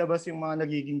lumalabas yung mga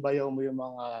nagiging bayaw mo, yung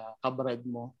mga kabrad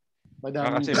mo.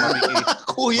 Kasi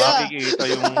Kuya! Makikita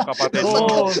yung kapatid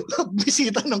mo.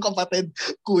 Bisita ng kapatid.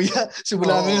 Kuya,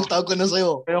 simula ngayon tawag ko na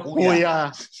sa'yo. Pero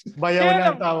kuya, bayaw na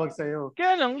ang tawag sa'yo.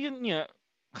 Kaya lang, yun nga,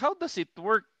 how does it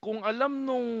work? Kung alam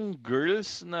nung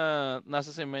girls na nasa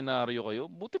seminaryo kayo,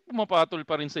 buti pumapatol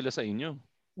pa rin sila sa inyo.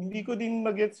 Hindi ko din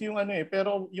magets yung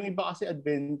pero yung iba kasi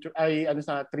adventure, ay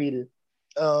sa thrill.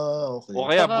 Okay. O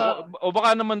kaya, baka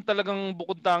naman talagang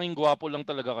bukod tanging gwapo lang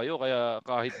talaga kayo, kaya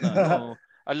kahit na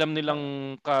alam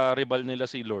nilang ka-rival nila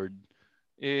si Lord,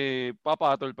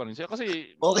 papatol pa rin siya.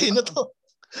 Kasi, okay na to.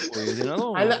 Pwede na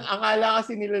to. Akala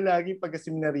kasi nila lagi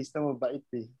pagka-seminarista mabait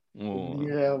eh. Hindi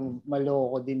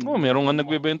maloko din. Meron nga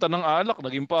nagbebenta ng alak,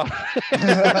 naging pa.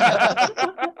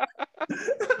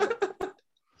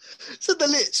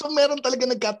 So meron talaga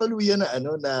nagkataluyan na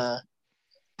na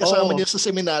kasama niyo sa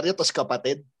seminaryo tapos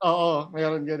kapatid? Oo,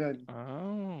 meron ganun.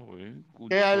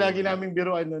 Kaya lagi namin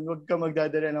biruan nun, huwag ka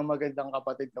magdadala ng magandang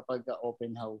kapatid kapag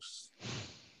open house.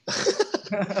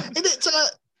 Hindi, tsaka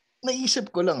naisip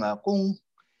ko lang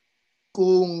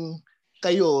kung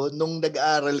kayo, nung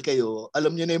nag-aaral kayo,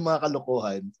 alam niyo na yung mga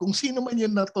kalokohan, kung sino man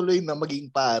yun natuloy na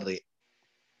maging pare,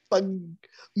 pag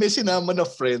may sinama na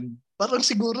friend, parang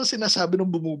siguro sinasabi ng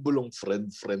bumubulong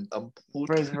friend ang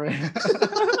puto. Friend.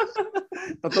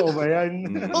 Totoo ba yan?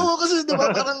 Oo, kasi diba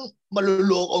parang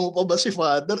maluloko mo pa ba si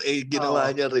father?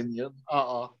 Ginawa niya rin yun.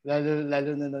 Oo.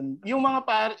 Lalo na nun. Yung mga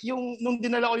nung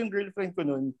dinala ko yung girlfriend ko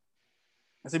nun,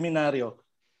 sa seminaryo,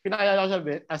 pinakilala ko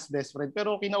siya as best friend,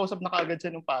 pero kinausap na kaagad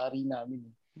siya ng pari namin.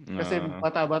 Kasi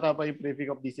bata-bata pa yung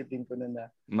prefect of discipline ko nun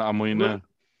na. Naamoy na.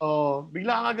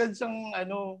 Bigla agad siyang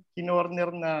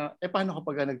kinorner na, paano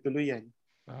kapag nagtuloy yan?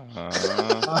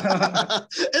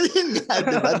 Yun nga,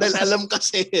 diba? Dahil alam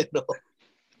kasi, no?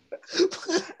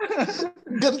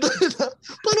 Ganda na.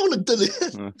 Paano ko nagtuloy?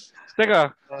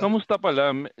 Teka, kamusta pala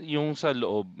yung sa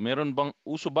loob?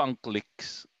 Uso ba ang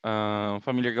cliques?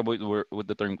 Familiar ka ba with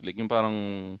the term clique? Yung parang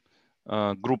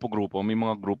grupo-grupo. May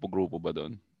mga grupo-grupo ba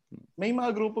doon? May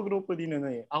mga grupo-grupo din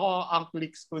Ako, ang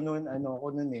cliques ko noon,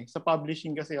 sa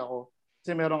publishing kasi ako.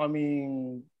 Kasi meron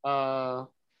kaming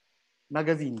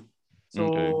magazine. So,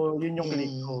 yun yung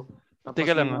clique ko. Tapos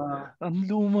teka lang, ang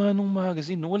luma nung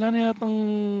magazine. Wala na yatang...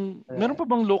 meron pa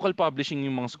bang local publishing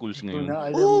yung mga schools ngayon?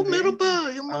 Meron pa.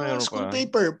 Yung mga school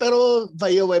paper. Pero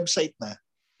via website na.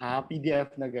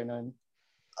 PDF na ganun.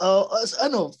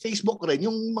 Facebook rin.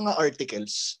 Yung mga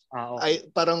articles. Okay.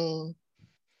 Parang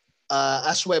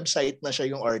as website na siya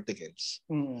yung articles.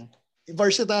 Mm-hmm.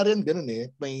 Varsitarian, ganun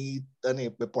may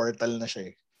portal na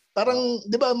siya Parang,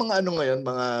 di ba mga ngayon,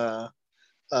 mga...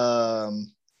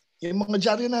 yung mga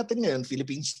dyaryo natin ngayon,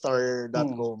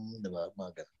 philippinesstar.com, diba?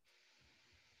 Mga ganun.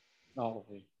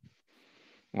 Okay.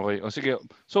 Okay. O sige.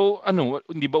 So,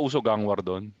 hindi ba uso gang war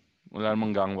doon? Wala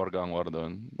namang gang war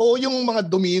doon? Yung mga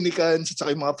Dominicans, at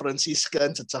saka yung mga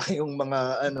Franciscans, at saka yung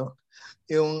mga,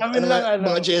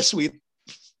 mga Jesuit.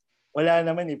 Wala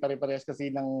naman pare-pares kasi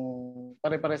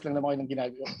pare-pares lang naman kayo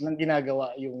ng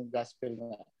ginagawa yung gospel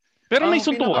na. Pero may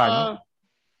suntukan?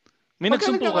 May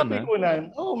nagsuntukan na?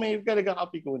 May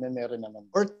nagkakapikunan, meron naman.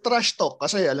 Or trash talk.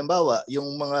 Kasi, alimbawa,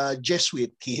 yung mga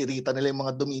Jesuit, hihirita nila yung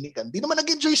mga Dominican. Di naman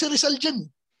nag-enjoy si Rizal dyan.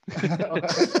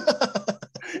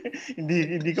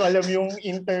 hindi ko alam yung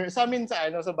sa amin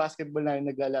sa basketball na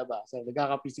naglalabasan.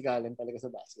 Nagkakapisikalan talaga sa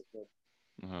basketball.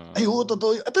 Ay,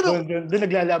 totoo. Pero, doon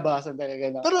naglalabasan talaga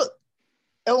na. Pero,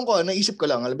 ewan ko, naisip ko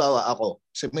lang, halimbawa ako,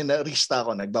 seminarista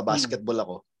ako, nagbabasketball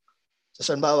ako.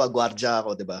 So, halimbawa, gwardiya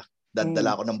ako, di ba?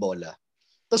 Dadala ako ng bola.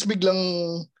 Tapos biglang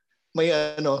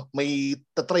may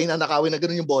tatry na nakawin na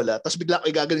gano'n yung bola. Tapos bigla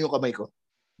ko igagano yung kamay ko.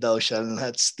 Thou shall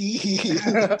not steal.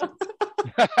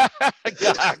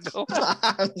 Gago.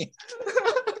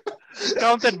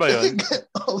 Counted ba yun?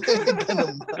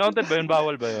 Counted ba yun?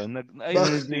 Bawal ba yun?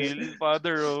 Steal,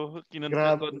 father,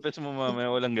 confess mo mamaya,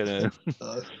 walang gano'n.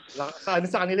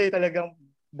 Sa kanila talagang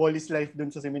ball is life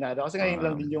dun sa seminaryo. Kasi ngayon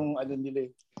lang din yung nila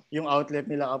yung outlet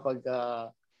nila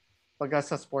pagka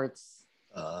sa sports.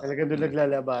 Talagang doon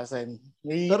naglalabasan.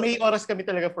 May oras kami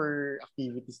talaga for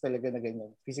activities talaga na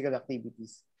ganyan. Physical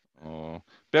activities.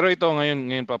 Pero ito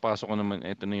ngayon papasok ko naman.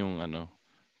 Ito na yung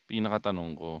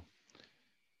pinakatanong ko.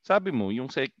 Sabi mo, yung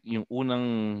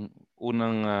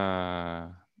unang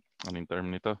anong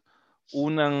term nito?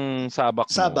 Unang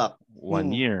sabak mo, 1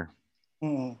 year.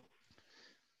 Mm-hmm.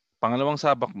 Pangalawang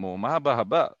sabak mo,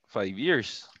 mahaba-haba, 5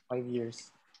 years. 5 years.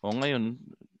 Ngayon,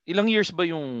 ilang years ba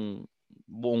yung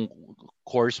buong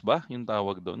course ba? Yung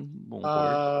tawag doon? Buong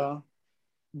course?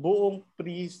 Buong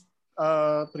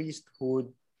priesthood.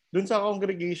 Doon sa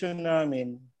congregation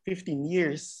namin, 15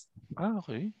 years.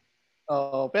 Okay.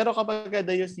 Pero kapag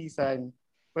diocesan,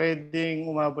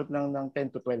 pwedeng umabot lang ng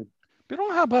 10 to 12. Pero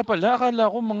ang haba pala. Akala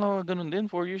ko mga ganun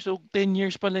din, 4 years. So 10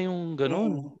 years pala yung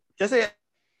ganun. Kasi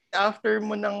after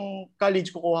mo ng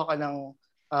college, kukuha ka ng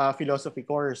philosophy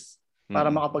course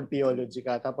para makapag-theology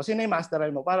ka. Tapos yun yung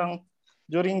masteral mo. Parang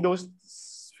during those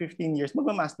 15 years,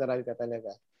 magma-masteral ka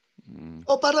talaga.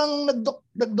 Parang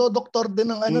nagdo-doktor din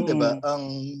ng diba?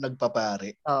 Ang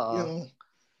nagpapare. Yung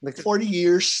 4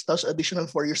 years, tapos additional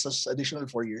 4 years, tapos additional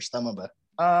 4 years. Tama ba?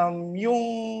 Yung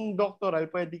doctoral,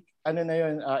 pwede,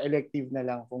 elective na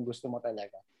lang kung gusto mo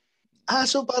talaga.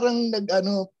 So parang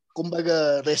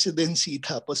kumbaga residency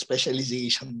tapos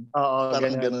specialization.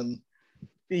 Parang ganun.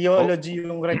 Theology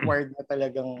yung required na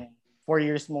talagang 4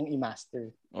 years mong i-master.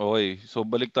 Okay. So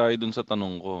balik tayo dun sa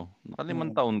tanong ko. Naka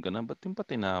 5 taon ka na, ba't yung pa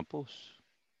tinapos?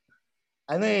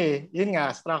 Yun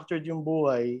nga, structured yung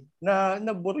buhay.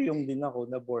 Na-bored din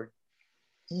ako, na-bored.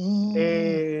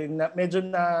 Medyo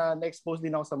na-expose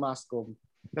din ako sa Masscom.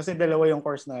 Kasi dalawa yung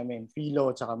course namin,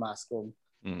 Philo at Masscom.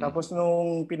 Tapos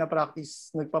nung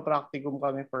nagpa-practicum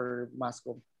kami for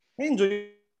Masscom,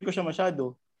 enjoy ko siya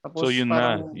masyado. Tapos, so yun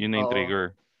parang, yun na yung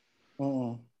trigger.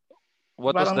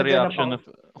 What parang was the reaction of...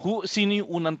 Sino yung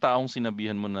unang taong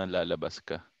sinabihan mo na lalabas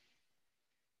ka?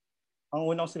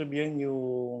 Ang unang sinabihan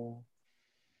yung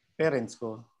parents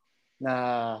ko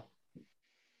na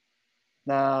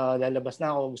lalabas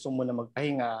na ako, gusto mo na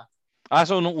magpahinga.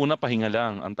 So nung una pahinga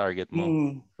lang ang target mo?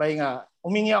 Pahinga.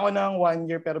 Humingi ako ng 1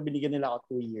 year pero binigyan nila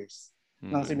ako 2 years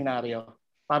ng seminaryo.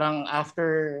 Parang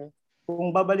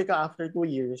kung babalik ka after 2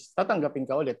 years, tatanggapin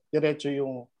ka ulit. Diretso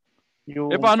yung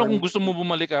paano kung gusto mo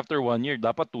bumalik after 1 year?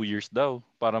 Dapat 2 years daw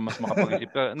para mas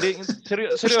makapag-isip ka. Hindi,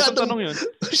 seryoso tanong yun.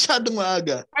 Masyadong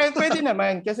maaga. Pwede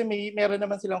naman kasi meron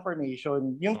naman silang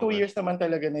formation. Yung 2 years naman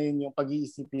talaga na yun yung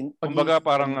pag-iisipin. Kumbaga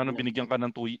parang binigyan ka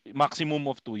ng maximum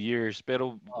of 2 years.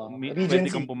 Pero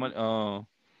pwede kang bumalik.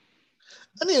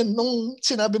 Ano yun? Nung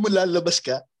sinabi mo lalabas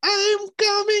ka, I'm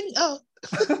coming out.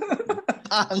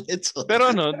 Pero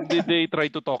did they try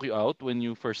to talk you out when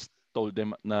you first told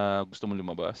them na gusto mo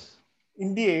lumabas?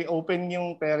 Hindi open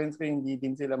yung parents ko, hindi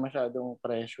din sila masyadong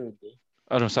pressured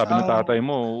sabi ng tatay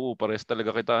mo, pares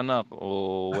talaga kita anak,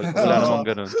 o wala namang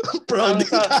ganun? Proud ng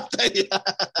tatay.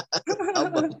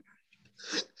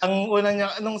 Ang una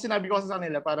niya, nung sinabi ko sa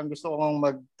kanila, parang gusto kong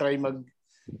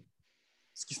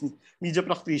media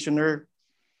practitioner.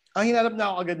 Ang hinanap na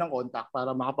ako agad ng contact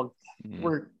para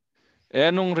makapag-work.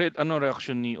 Anong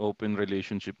reaction ni open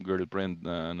relationship girlfriend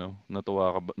na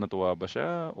natuwa ba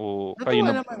siya o natuwa kayo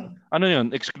naman. Ano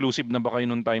yun, exclusive na ba kayo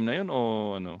nung time na yun o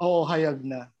ano? Oo, hayag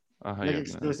na. Hayag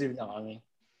exclusive na kami.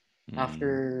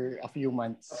 After a few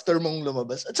months. After mong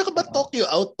lumabas. At saka ba talk you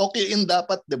out? Talk you in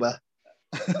dapat, di ba?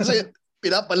 Kasi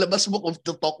pinapalabas mo kung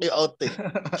to talk you out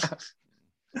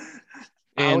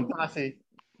Out na kasi.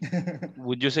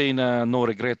 Would you say na no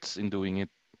regrets in doing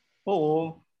it?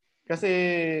 Oo. Kasi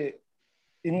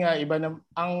yun nga, iba na,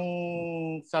 ang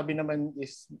sabi naman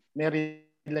is, married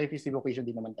life is a vocation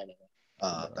din naman talaga.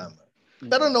 Tama.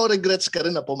 Pero no regrets ka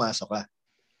rin na pumasok ka?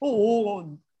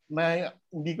 Oo.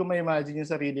 Hindi ko ma-imagine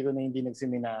yung sarili ko na hindi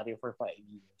nagseminaryo for 5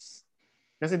 years.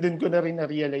 Kasi dun ko na rin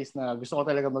na-realize na gusto ko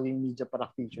talaga maging media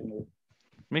practitioner.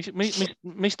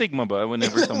 May stigma ba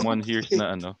whenever someone hears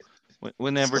na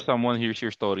whenever someone hears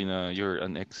your story na you're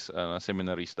an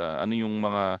ex-seminarista, ano yung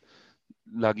mga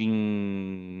laging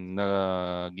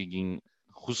nagiging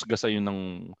husga sa'yo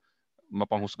ng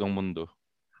mapanghusgang mundo?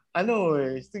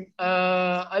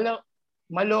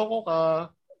 Maloko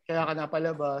ka, kaya ka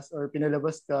napalabas or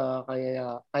pinalabas ka,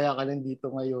 kaya ka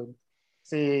nandito ngayon.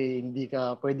 Kasi hindi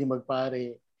ka pwede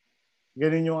magpare.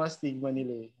 Ganun yung stigma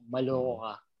nila. Maloko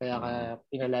ka, kaya ka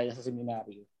pinalaya sa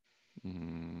seminaryo.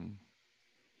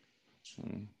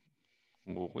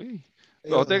 Okay.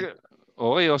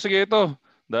 Okay, sige ito.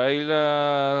 Dahil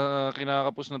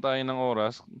kinakapos na tayo ng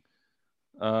oras,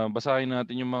 basahin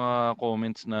natin yung mga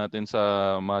comments natin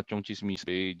sa Machong Chismis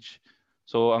page.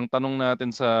 So, ang tanong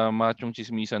natin sa Machong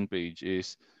Chismisan page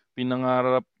is,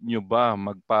 pinangarap nyo ba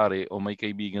magpare o may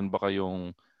kaibigan ba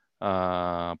kayong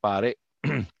pare?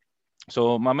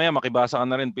 So, mamaya makibasa ka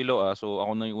na rin, Pilo. So,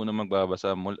 ako na yung unang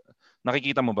magbabasa.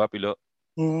 Nakikita mo ba, Pilo?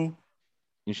 Yung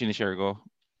sinishare ko?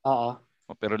 Oo.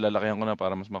 Pero lalakihan ko na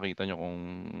para mas makita nyo kung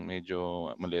medyo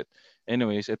maliit.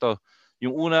 Anyways, ito.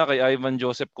 Yung una kay Ivan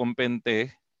Joseph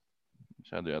Compente.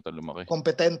 Masyado yata lumaki.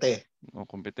 Kompetente.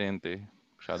 Kompetente.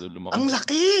 Masyado lumaki. Ang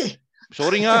laki!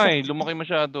 Sorry nga lumaki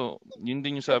masyado. Yun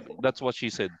din yung sabi. That's what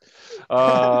she said.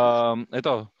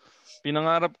 Ito.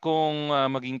 Pinangarap kong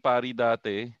maging pari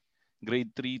dati.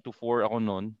 Grade 3 to 4 ako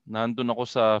noon. Nandun ako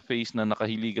sa phase na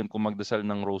nakahiligan ko magdasal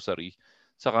ng rosary.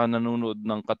 Saka nanonood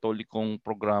ng katolikong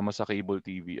programa sa cable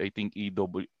TV. I think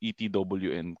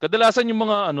ETWN. Kadalasan yung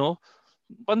mga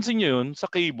pansin nyo yun, sa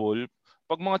cable,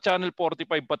 pag mga channel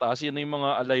 45 pataas, yan na yung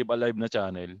mga alive na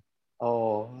channel.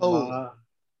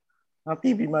 Mga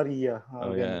TV Maria.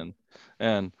 Yan.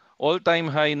 All-time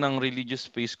high ng religious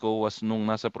phase ko was nung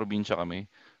nasa probinsya kami.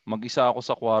 Mag-isa ako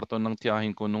sa kwarto ng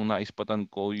tiyahin ko nung naispatan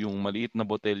ko yung maliit na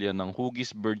botelya ng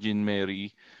Huggies Virgin Mary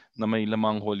na may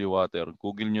lamang holy water.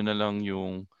 Google nyo na lang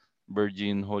yung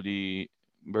Virgin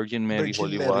Mary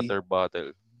Holy Water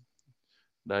bottle.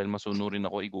 Dahil masunurin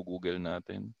ako, i-google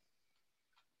natin.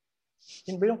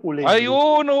 Yun ba yung kulay?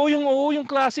 Yung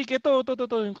classic. Ito,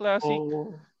 yung classic.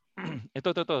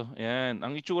 Ito. Yan.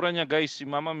 Ang itsura niya, guys, si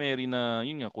Mama Mary na,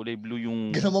 yun nga, kulay blue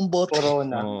yung... Ganamang bote.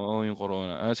 Corona. Oo, yung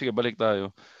Corona. Sige, balik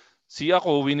tayo.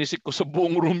 Winisik ko sa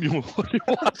buong room yung holy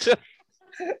water.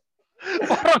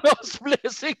 Parang house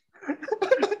blessing.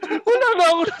 Wala na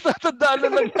ako natatandaan na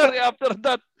nangyari after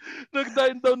that.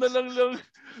 Nag-dine down na lang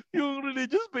yung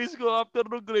religious base ko after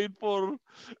no grade 4.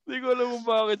 Hindi ko alam kung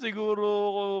bakit. Siguro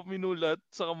ako minulat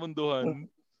sa kamunduhan.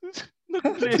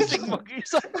 Nag-blessing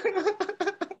mag-isa.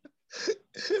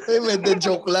 Medyo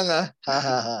joke lang ha.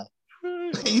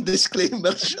 May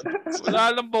disclaimer siya.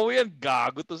 Wala lang ba yan?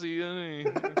 Gago to si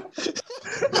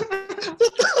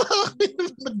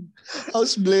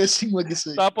House blessing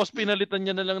mag-isa. Tapos pinalitan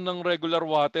niya na lang ng regular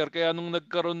water. Kaya nung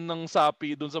nagkaroon ng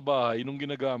sapi doon sa bahay, nung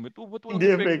ginagamit, ba't walang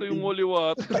epekto yung holy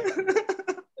water?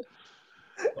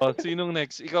 Sinong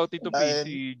next? Ikaw, Tito P,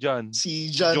 si John. Si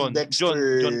John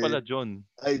Dexter. John pala, John.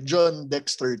 Ay, John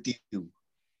Dexter T2.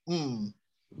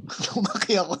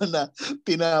 Lumaki ako na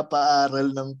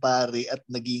pinapaaral ng pari at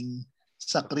naging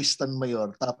sakristan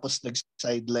mayor tapos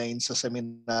nag-sideline sa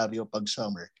seminaryo pag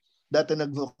summer. Dati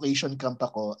nag-vocation camp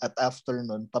ako at after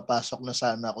nun, papasok na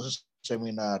sana ako sa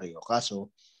seminaryo.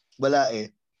 Kaso, wala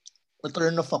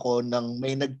Na-turn off ako nang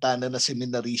may nagtana na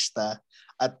seminarista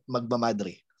at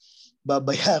magmamadre.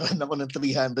 Babayaran ako ng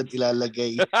 300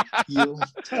 ilalagay yung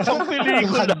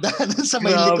hagdanan sa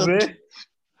may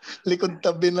likod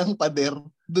tabi ng pader.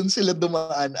 Doon sila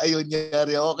dumaan. Ayun,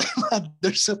 nyari ako kay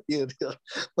Mother Superior.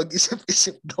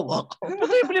 Mag-isip-isip daw ako.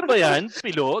 Posible ba yan,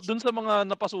 Pilo? Doon sa mga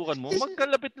napasukan mo?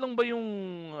 Magkalapit lang ba yung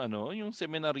yung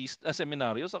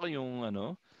seminaryo saka yung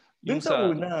Doon sa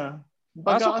una.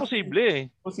 So posible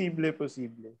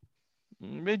Posible.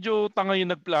 Medyo tanga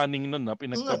yung nag-planning nun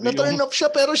pinagtabi Na-turn off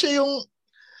siya pero siya yung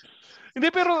Hindi,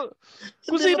 pero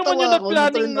kung sino man yung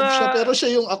nag-planning na pero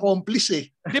siya yung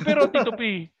accomplice Hindi, pero Tito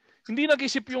P, hindi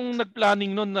nag-isip yung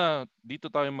nag-planning nun na dito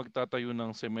tayo magtatayo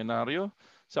ng seminaryo,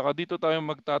 saka dito tayo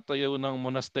magtatayo ng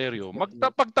monasteryo.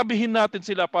 Pagtabihin natin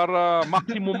sila para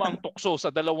maximum ang tukso sa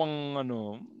dalawang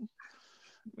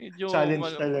medyo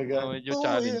challenge talaga. Medyo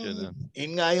challenge yun.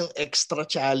 Yun nga yung extra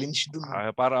challenge dun.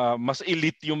 Para mas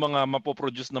elite yung mga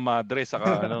mapoproduce na madre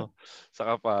saka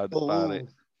saka pare.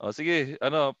 Sige,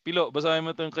 Pilo, basahin mo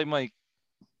ito yung kay Mike.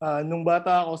 Nung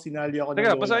bata ako, sinali ako ng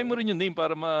Teka, basahin mo rin yung name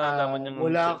para malaman niyang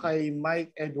mula kay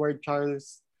Mike Edward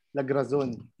Charles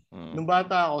Lagrazon. Nung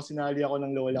bata ako, sinali ako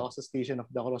ng lola ko sa Station of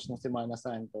the Cross ng Semana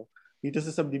Santo. Dito sa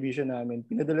subdivision namin,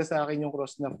 pinadala sa akin yung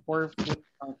cross na 4 foot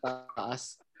ang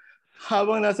taas.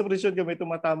 Habang nasa presyon kami,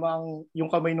 tumatama yung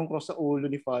kamay ng cross sa ulo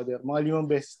ni Father. Mga 5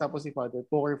 beses, tapos si Father,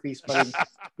 poker face pa rin.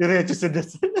 Diretso sa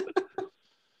dasal.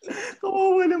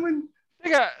 Kawawa naman.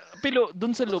 Teka, Pilo,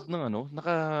 dun sa loob ng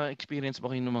naka-experience ba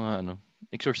kayo ng mga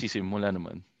exorcism? Wala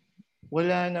naman.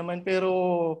 Wala naman, pero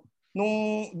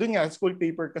dun nga, school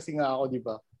paper kasi nga ako, di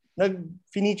ba?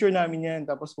 Nag-feature namin yan,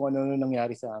 tapos kung ano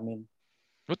nangyari sa amin.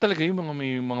 Talaga yung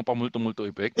may mga pamulto-multo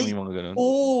effect? May mga ganun?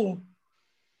 Oo.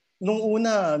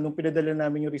 Nung pinadala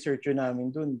namin yung researcher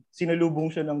namin dun, sinalubong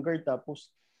siya ng guard,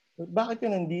 tapos, bakit ka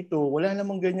nandito? Wala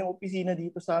namang ganyang opisina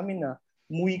dito sa amin na.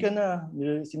 Umuwi ka na,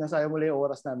 sinasayang mo lang yung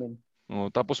oras namin.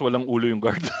 Tapos walang ulo yung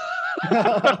guard.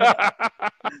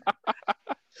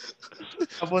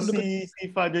 Tapos si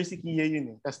Father si Kia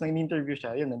yun Tapos nang interview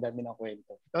siya, yun, ang dami ng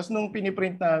kwento. Tapos nung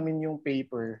piniprint namin yung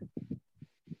paper,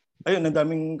 ayun, ang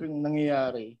daming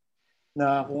nangyayari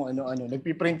na kung ano-ano.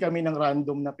 Nagpiprint kami ng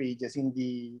random na pages,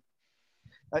 hindi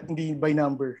by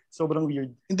number. Sobrang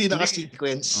weird. Hindi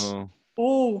naka-sequence.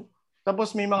 Oo.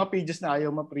 Tapos may mga pages na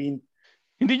ayaw ma-print.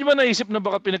 Hindi nyo ba naisip na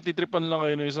baka pinagtitripan lang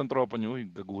kayo ng isang tropa nyo?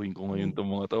 Gaguhin ko ngayon itong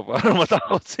mga to para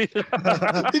matakot sila.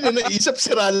 Hindi na naisip,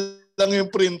 sira lang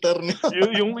yung printer niya.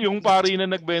 yung pari na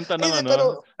nagbenta ng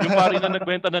yung pari na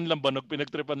nagbenta ng lambanog,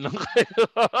 pinagtripan lang kayo.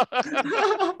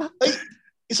 Ay,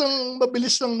 isang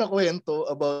mabilis lang na kwento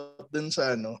about dun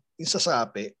sa yung sa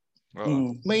Sape.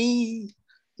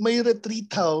 May retreat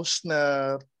house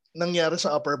na nangyari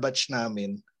sa upper batch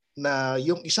namin na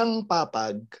yung isang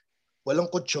papag, walang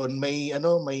kutsyon, may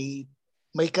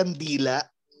kandila,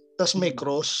 tapos may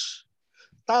cross.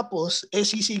 Tapos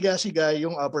sisiga-siga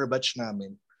yung upper batch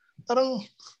namin. Parang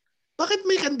bakit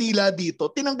may kandila dito?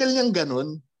 Tinanggal niyang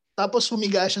ganun. Tapos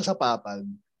humiga siya sa papag.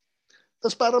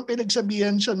 Tapos parang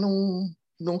pinagsabihan siya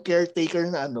nung caretaker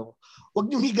na wag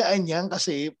niyong higaan yan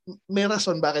kasi may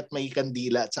rason bakit may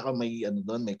kandila at saka may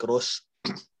doon, may cross.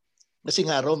 Kasi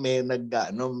nga raw may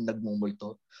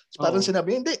nagmumulto. So parang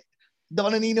sinabi, hindi ako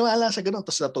naniniwala sa ganun.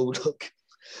 Tapos natulog.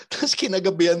 Tapos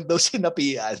kinagabihan daw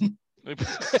sinapian.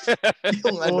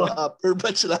 Yung upper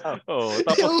batch lang.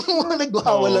 Tapos, yung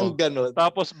nagwawalang ganun.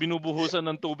 Tapos binubuhusan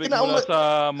ng tubig mula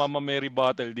sa Mama Mary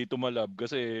bottle dito malab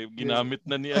kasi ginamit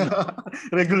na ni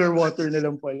regular water na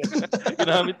lang pala.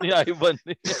 Ginamit ni Ivan.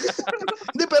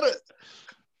 Hindi, pero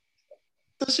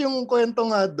tapos yung kwento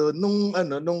nga doon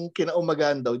nung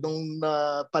kinaumagaan daw nung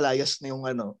napalayas na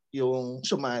yung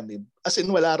sumanib. As in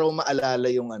wala raw maalala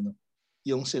yung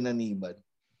yung sinaniban.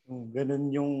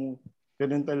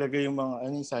 Ganun talaga yung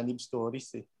mga sanib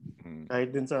stories eh.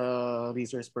 Kahit dun sa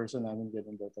resource person namin,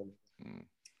 ganun daw talaga.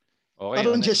 Okay,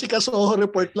 Parang Jessica Soho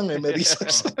report lang eh. May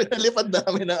resource na pinalipad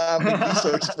namin ng aming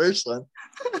resource person.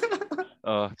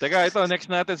 Teka, ito, next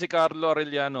natin si Carlo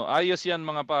Arellano. Ayos yan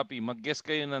mga papi. Mag-guess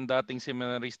kayo ng dating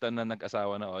seminarista na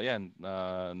nag-asawa na. Yan,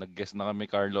 nag-guess na kami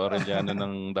Carlo Arellano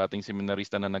ng dating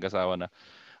seminarista na nag-asawa na.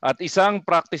 At isang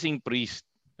practicing priest.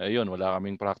 Ayun, wala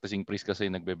kaming practicing priest kasi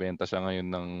nagbebenta siya ngayon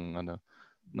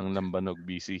ng Lambanog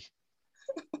BC.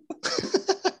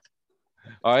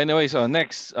 Anyway, so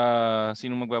next,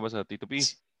 sinong magbabasa? Tito P?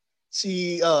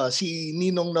 Si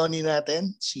Ninong Noni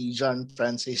natin, si John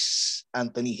Francis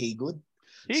Anthony Haygood.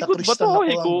 Haygood ba to?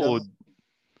 Haygood?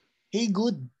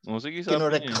 Haygood. Sige, sabi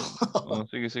Kinorek niya. ko.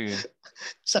 Sige.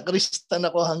 Sa Kristan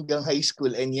ako hanggang high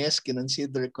school and yes,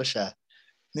 kinonsider ko siya.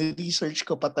 Ni-research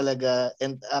ko pa talaga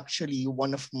and actually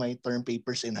one of my term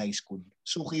papers in high school.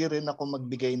 Suki rin ako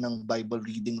magbigay ng Bible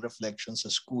reading reflection sa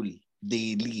school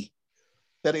daily.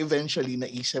 Pero eventually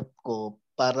naisip ko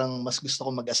parang mas gusto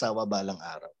ko mag-asawa balang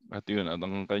araw. At yun, at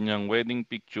ang kanyang wedding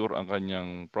picture, ang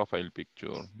kanyang profile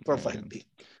picture. Profile pic.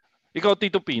 Ikaw,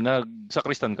 Tito P,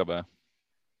 nagsakristan ka ba?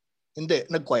 Hindi,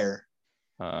 nag-choir.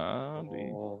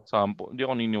 Sample. Hindi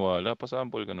ako niniwala.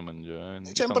 Pa-sample ka naman dyan.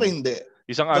 Siyempre hindi.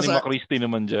 Isang Anima Christi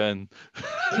naman dyan.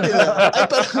 Hindi na. Ay,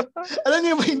 parang, alam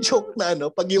niyo ba yung joke na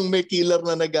pag yung may killer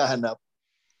na naghahanap,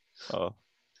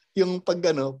 yung pag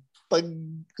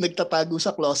nagtatago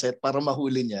sa closet para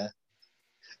mahuli niya,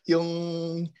 yung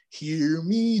Hear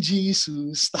me,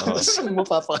 Jesus. Tapos yung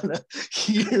mapapakana,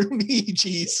 Hear me,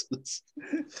 Jesus.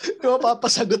 Yung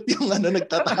mapapasagot yung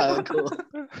nagtatago.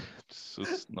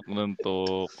 Sus,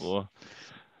 nakunanto ko.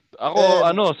 Ako,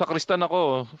 sakristan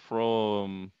ako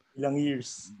from ilang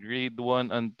years? Grade 1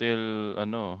 until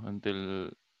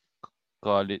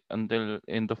college, until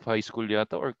end of high school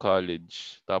yata or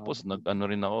college. Tapos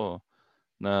rin ako.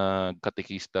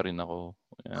 Nagkatekista rin ako.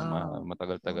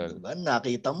 Matagal-tagal. Diba?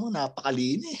 Nakita mo,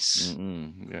 napakalinis.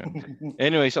 Yeah.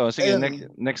 Anyway, so sige,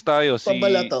 next tayo.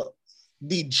 Pabalato.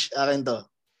 Dij, akin to.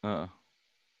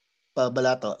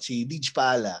 Pabalato. Si Dij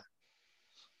Paala.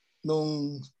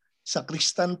 Nung sa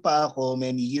Kristan pa ako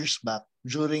many years back,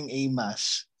 during a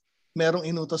mass, merong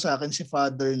inutos sa akin si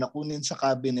Father na kunin sa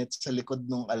cabinet sa likod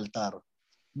ng altar.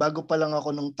 Bago pa lang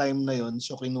ako nung time na yon,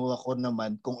 so kinuha ko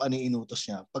naman kung ano inutos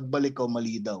niya. Pagbalik ko,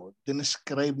 mali daw.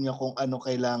 Dinescribe niya kung ano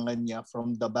kailangan niya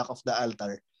from the back of the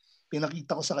altar.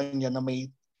 Pinakita ko sa kanya na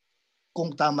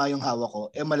kung tama yung hawak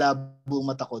ko, malabo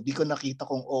mata ko. Di ko nakita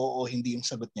kung oo o hindi yung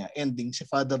sagot niya. Ending, si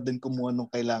Father din kumuha nung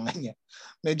kailangan niya.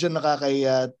 Medyo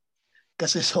nakakaya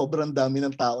kasi sobrang dami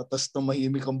ng tao tapos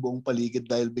tumahimik ang buong paligid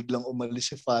dahil biglang umalis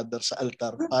si Father sa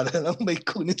altar para lang may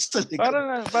kunin sa likod.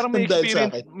 Parang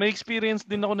may experience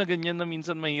din ako na ganyan na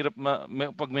minsan mahirap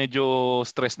pag medyo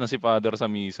stress na si Father sa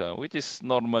misa, which is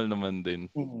normal naman din.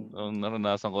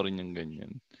 Naranasan ko rin yung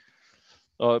ganyan.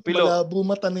 Pilo. Malabo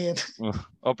mata na yan.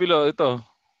 Pilo, ito.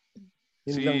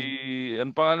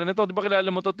 Ang pangalan nito, di ba kilala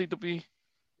mo to, Tito P?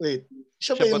 Wait,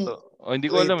 siya ba yung... hindi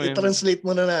ko alam eh. I-translate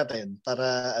muna natin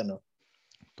para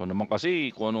Ito naman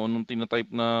kasi kung ano-anong tinatype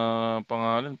na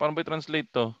pangalan. Paano ba i-translate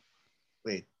to?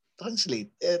 Wait,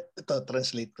 translate. Ito,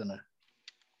 translate ko na.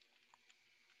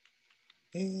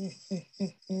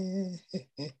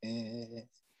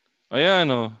 Ayan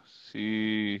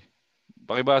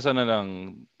pakibasa na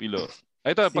lang, Pilo.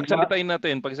 Ito, pagsalitain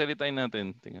natin.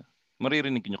 Tingnan.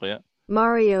 Maririnig niyo kaya?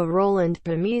 Mario Roland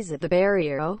Pamiza the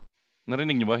Barrio.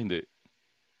 Narinig niyo ba? Hindi.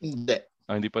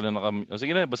 Hindi pala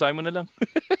sige na, basahin mo na lang.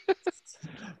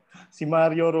 Si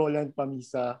Mario Roland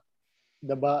Pamisa,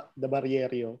 the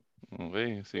Barrio.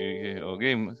 Okay, sige.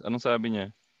 Okay, anong sabi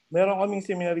niya? Meron kaming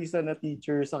seminarista na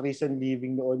teacher sa Christian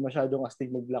Living noon, masyadong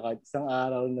astig maglakad. Isang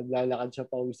araw, naglalakad siya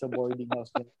pa uwi sa boarding house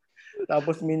niya.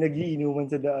 Tapos may nagiinuman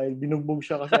sa dahil. Binugbog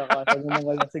siya kasi akata ng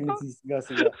mga lasing nagsisga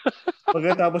sila.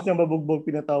 Pagkatapos niya mabugbog,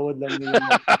 pinatawad lang niya.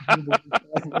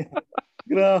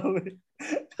 Grabe.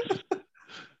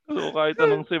 So kahit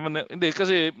anong seminar, hindi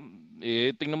kasi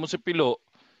tingnan mo si Pilo.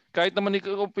 Kahit naman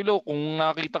ikaw Pilo, kung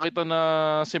nakita kita na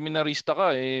seminarista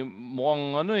ka,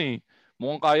 mukhang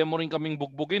kaya mo rin kaming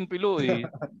bugbugin, Pilo eh.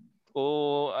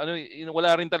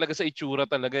 Wala rin talaga sa itsura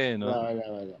talaga no.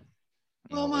 Wala.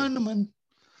 Tama naman.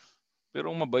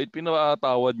 Pero ang mabait,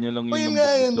 pinatawad niya lang yung bugbog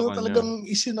sa kanya. Talagang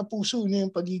isinapuso niya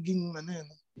yung pagiging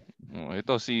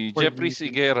Ito si Jeffrey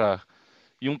Sigera.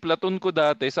 Yung platoon ko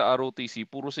dati sa ROTC,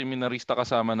 puro seminarista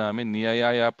kasama namin.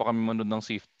 Niyayaya pa kami manood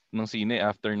ng sine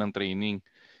after ng training.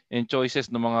 And choices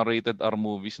ng mga rated R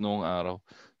movies noong araw.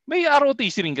 May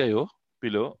ROTC rin kayo,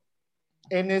 Pilo?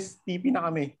 NSTP na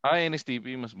kami.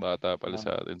 NSTP, mas bata pala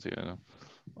sa atin si ano.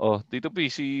 Tito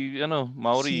P, si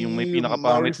Mauri, Si yung may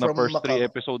pinakapangit Mauri na from first 3 Macau.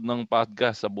 episode ng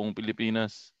podcast sa buong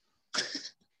Pilipinas.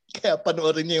 Kaya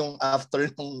panoorin niyo yung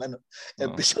after ng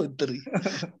episode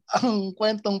 3. Ang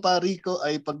kwentong pari ko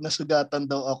ay pag nasugatan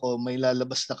daw ako, may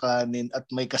lalabas na kanin at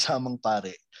may kasamang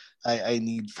pare. I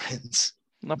need friends.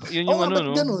 Yun yung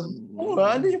ba't ganun?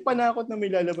 Ano yung panakot na may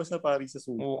lalabas na pari sa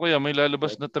suka? Kaya may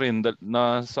lalabas na trend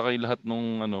na sakay lahat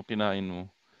nung kinain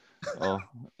mo.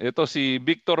 Ito si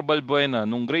Victor Balbuena.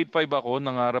 Nung grade 5 ako,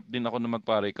 nangarap din ako na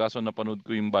magpare kaso napanood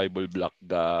ko yung Bible Block.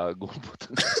 Gago.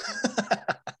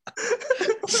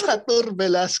 Satur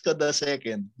Velasco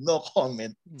II. No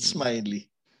comment. Smiley.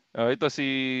 Ito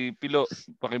si Pilo.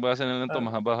 Pakibasa na lang to.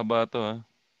 Mahaba-haba to.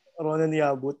 Ronan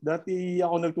Yabut. Dati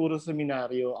ako nagturo sa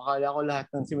seminaryo. Akala ko lahat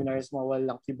ng seminaryo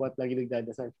mawalang kibo at lagi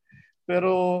nagdadasal.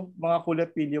 Pero mga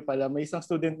kulat pilyo pala. May isang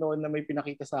student noon na may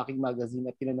pinakita sa aking magazine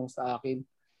at tinanong sa akin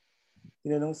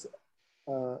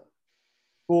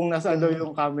kung nasaan daw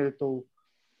yung camel toe.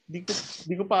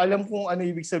 Di ko pa alam kung ano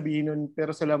ibig sabihin nun,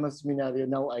 pero salamat sa seminaryo,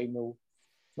 now I know.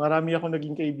 Marami ako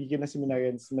naging kaibigan na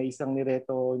seminarians. May isang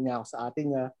nireto niya ako sa atin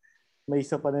niya. May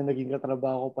isa pa na naging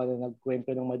katrabaho pa na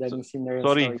nagkwento ng madaming seminarian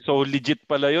story. story. So legit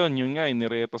pala yun. Yun nga,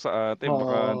 nireto sa atin.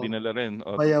 Baka dinala rin.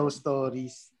 Bayaw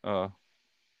stories.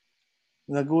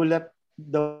 Nagulat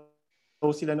daw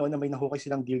sila noon na may nahukay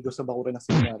silang dildo sa bakuran ng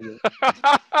seminaryo.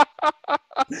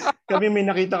 May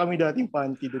nakita kami dating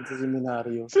panty dun sa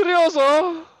seminaryo. Seryoso?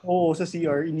 Oo, sa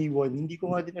CR, iniwan. Hindi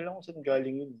ko nga din alam kung saan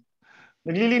galing yun.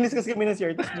 Naglilinis kasi kami ng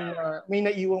CR, tapos may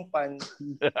naiwang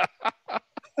panty.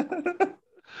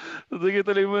 Sige,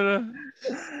 tuloy mo na.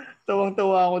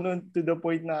 Tawang-tawa ako noon to the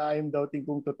point na I'm doubting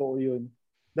kung totoo yun.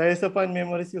 Dahil sa fun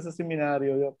memories ko sa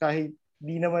seminaryo, kahit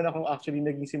di naman ako actually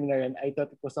naging seminarian, I thought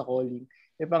it was a calling.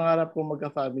 Pangarap ko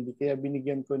magka-family, kaya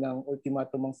binigyan ko ng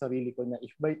ultimatum ang sarili ko na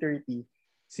if by 30,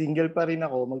 single pa rin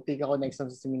ako, mag-take ako ng exam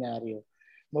sa seminaryo.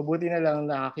 Mabuti na lang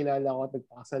nakakilala ko at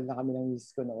nagpakasal na kami ng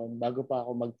misis ko noon bago pa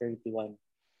ako mag-31.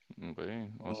 Okay.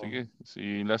 Sige.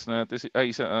 Si last natin,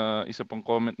 isa pang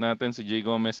comment natin, si Jay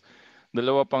Gomez. 2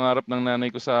 pangarap ng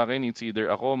nanay ko sa akin. It's either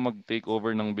ako mag-take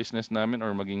over ng business namin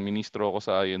or maging ministro ako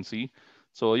sa INC.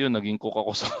 So, yun, naging cook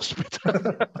ako sa hospital.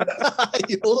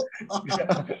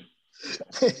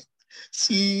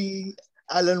 Si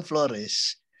Alan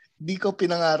Flores, di ko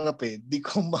pinangarap di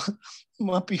ko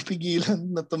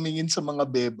mapipigilan na tumingin sa mga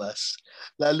bebas.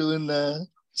 Lalo na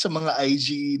sa mga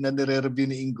IG na nire-review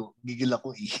ni Ingo. Gigil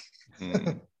ako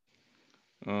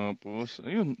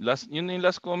Yun na yung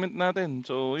last comment natin.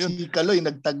 So, yun. Si Kaloy,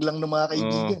 nagtag lang ng mga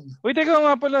kaibigan. Wait, teka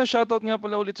nga pala. Shoutout nga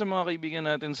pala ulit sa mga kaibigan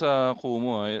natin sa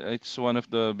Kumu. It's one of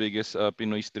the biggest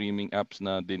Pinoy streaming apps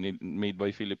na made by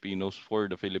Filipinos for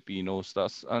the Filipinos.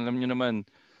 Tapos, alam nyo naman,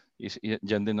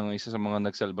 dyan din ang isa sa mga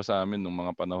nagsalba sa amin nung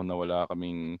mga panahon na wala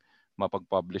kaming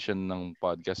mapag-publishan ng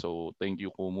podcast. So, thank you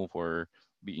Kumu for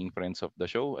being friends of the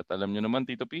show. At alam nyo naman,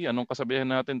 Tito P, anong kasabihan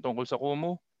natin tungkol sa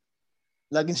Kumu?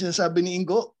 Laging sinasabi ni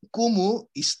Ingo, Kumu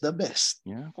is the best.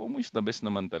 Yeah, Kumu is the best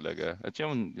naman talaga. At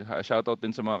yun, shoutout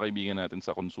din sa mga kaibigan natin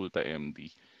sa Consulta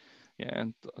MD.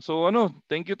 Yan. So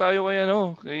thank you tayo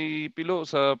kay Pilo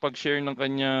sa pag-share ng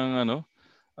kanyang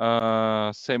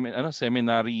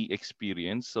seminary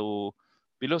experience. So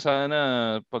Pilo,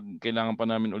 sana pag kailangan pa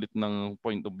namin ulit ng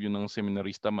point of view ng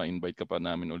seminarista, ma-invite ka pa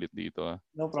namin ulit dito.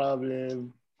 No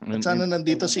problem. At sana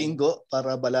nandito si Ingo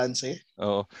para balanse.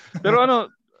 Oo. Pero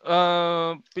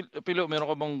Pilo, meron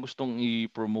ka bang gustong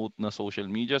i-promote na social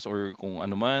medias or kung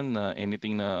ano man,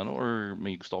 anything na or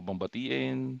may gusto ka bang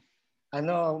batiin?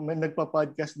 May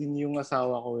nagpa-podcast din yung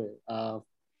asawa ko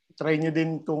try nyo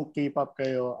din kung K-pop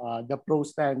kayo, The Pro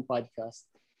Stand Podcast.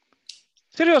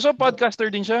 Seryoso? Podcaster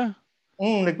din siya?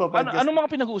 Nagpa-podcast. Ano mga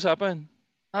pinag-uusapan?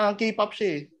 K-pop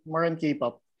siya more on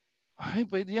K-pop. Ay,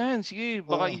 pwede yan. Sige,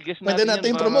 baka i-guess natin. Pwede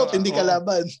natin promote, hindi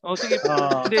kalaban. Sige.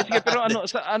 Sige, pero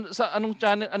sa anong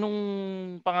channel, anong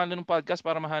pangalan ng podcast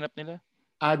para mahanap nila?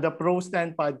 The Pro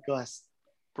Stand Podcast.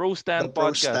 Pro Stand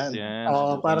Podcast. Yan.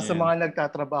 Para sa mga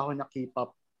nagtatrabaho na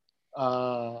K-pop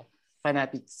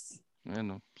fanatics.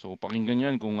 So pakinggan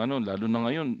yan kung lalo na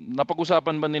ngayon.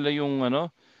 Napag-usapan ba nila yung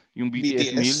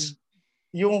BTS meal?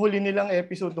 Yung huli nilang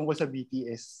episode tungkol sa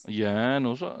BTS. Yan.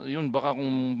 So, yun, baka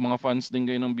kung mga fans din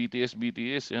kayo ng BTS,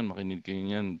 yan, makinig kayo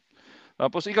yan.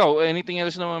 Tapos ikaw, anything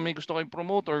else na may gusto kayong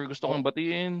promote or gusto kong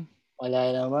batiin?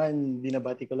 Wala naman.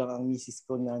 Binabati ko lang ang misis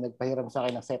ko na nagpahiram sa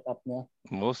akin ng setup niya.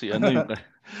 Si yung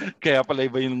kaya pala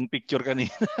iba yung picture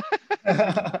kanina.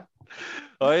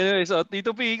 Anyway, so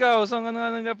Tito P, ikaw, saan ka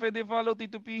na pwede follow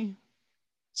Tito P?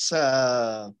 Sa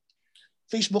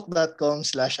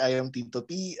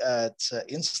facebook.com/IamTitoP at sa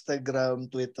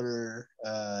Instagram, Twitter,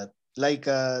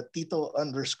 Laika Tito__P.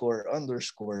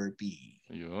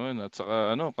 Yun. At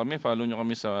saka kami, follow nyo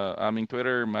kami sa aming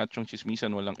Twitter, Machong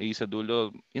Chismisan, walang A sa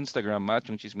dulo. Instagram,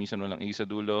 Machong Chismisan, walang A sa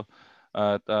dulo.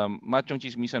 At Machong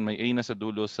Chismisan, may A na sa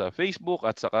dulo sa Facebook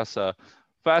at saka sa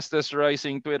fastest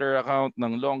rising Twitter account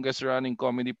ng longest running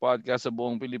comedy podcast sa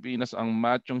buong Pilipinas, ang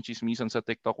Machong Chismisan sa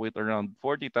TikTok with around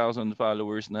 40,000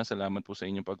 followers na. Salamat po sa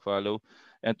inyong pag-follow.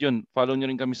 At yun, follow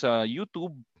nyo rin kami sa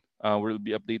YouTube. We'll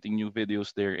be updating new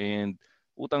videos there. And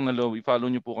utang na loob, i-follow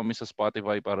nyo po kami sa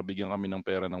Spotify para bigyan kami ng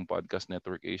pera ng Podcast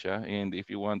Network Asia. And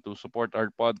if you want to support our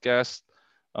podcast,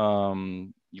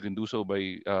 you can do so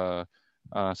by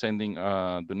sending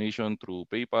a donation through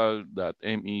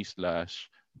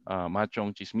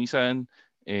paypal.me/Machong Chismisan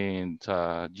and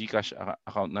sa GCash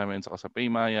account namin saka sa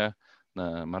Paymaya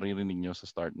na maririnig nyo sa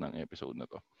start ng episode na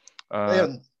to.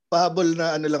 Ayun, pahabol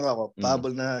na lang ako.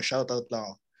 Pahabol na shoutout lang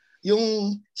ako.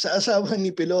 Yung sa asawa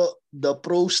ni Pilo, The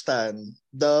Pro Stan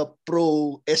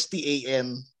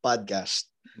podcast.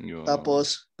 Yun.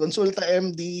 Tapos Consulta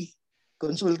MD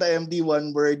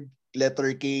one word,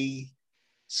 letter K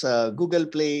sa Google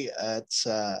Play at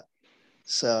sa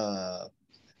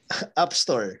App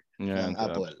Store ng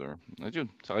Apple. App Store. At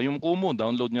yun. Saka yung Kumu,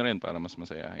 download nyo rin para mas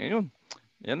masaya. Ayun.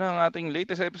 Yan ang ating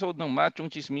latest episode ng Machong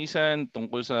Chismisan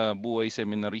tungkol sa buhay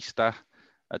seminarista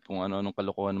at kung ano-anong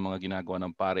kalokohan ng mga ginagawa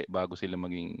ng pare bago sila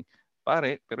maging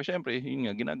pare. Pero syempre, yun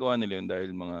nga, ginagawa nila yun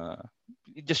dahil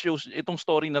it just shows, itong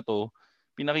story na to,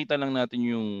 pinakita lang natin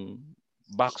yung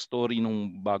backstory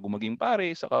nung bago maging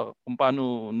pare, saka kung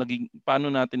paano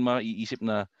natin maiisip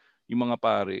na yung mga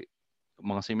pare,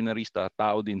 mga seminarista,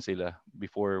 tao din sila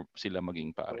before sila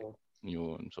maging pare.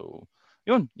 Yun. So,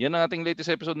 yun. Yan ang ating latest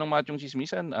episode ng Machong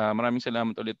Chismisan. Maraming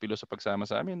salamat ulit, Pilo, sa pagsama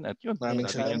sa amin. At yun. Maraming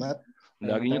salamat.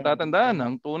 Lagi nyo tatandaan,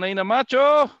 ang tunay na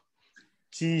macho,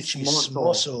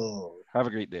 Chismoso. Have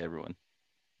a great day, everyone.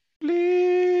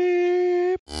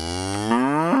 Bleep.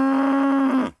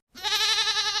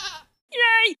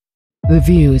 The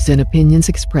views and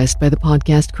opinions expressed by the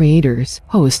podcast creators,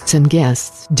 hosts, and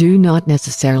guests do not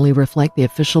necessarily reflect the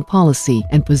official policy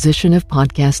and position of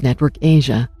Podcast Network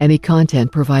Asia. Any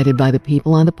content provided by the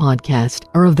people on the podcast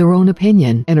are of their own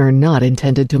opinion and are not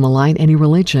intended to malign any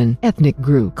religion, ethnic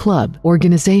group, club,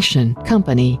 organization,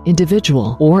 company,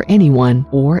 individual, or anyone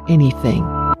or anything.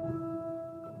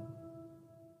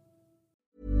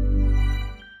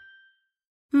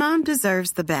 Mom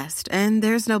deserves the best, and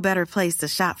there's no better place to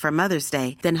shop for Mother's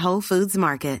Day than Whole Foods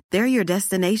Market. They're your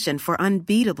destination for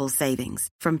unbeatable savings,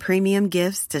 from premium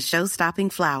gifts to show-stopping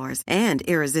flowers and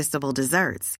irresistible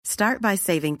desserts. Start by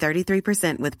saving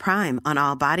 33% with Prime on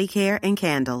all body care and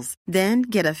candles. Then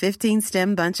get a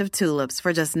 15-stem bunch of tulips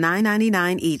for just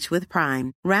 $9.99 each with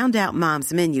Prime. Round out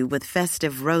Mom's menu with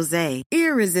festive rosé,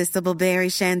 irresistible berry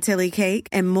chantilly cake,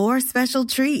 and more special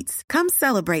treats. Come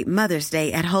celebrate Mother's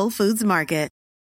Day at Whole Foods Market.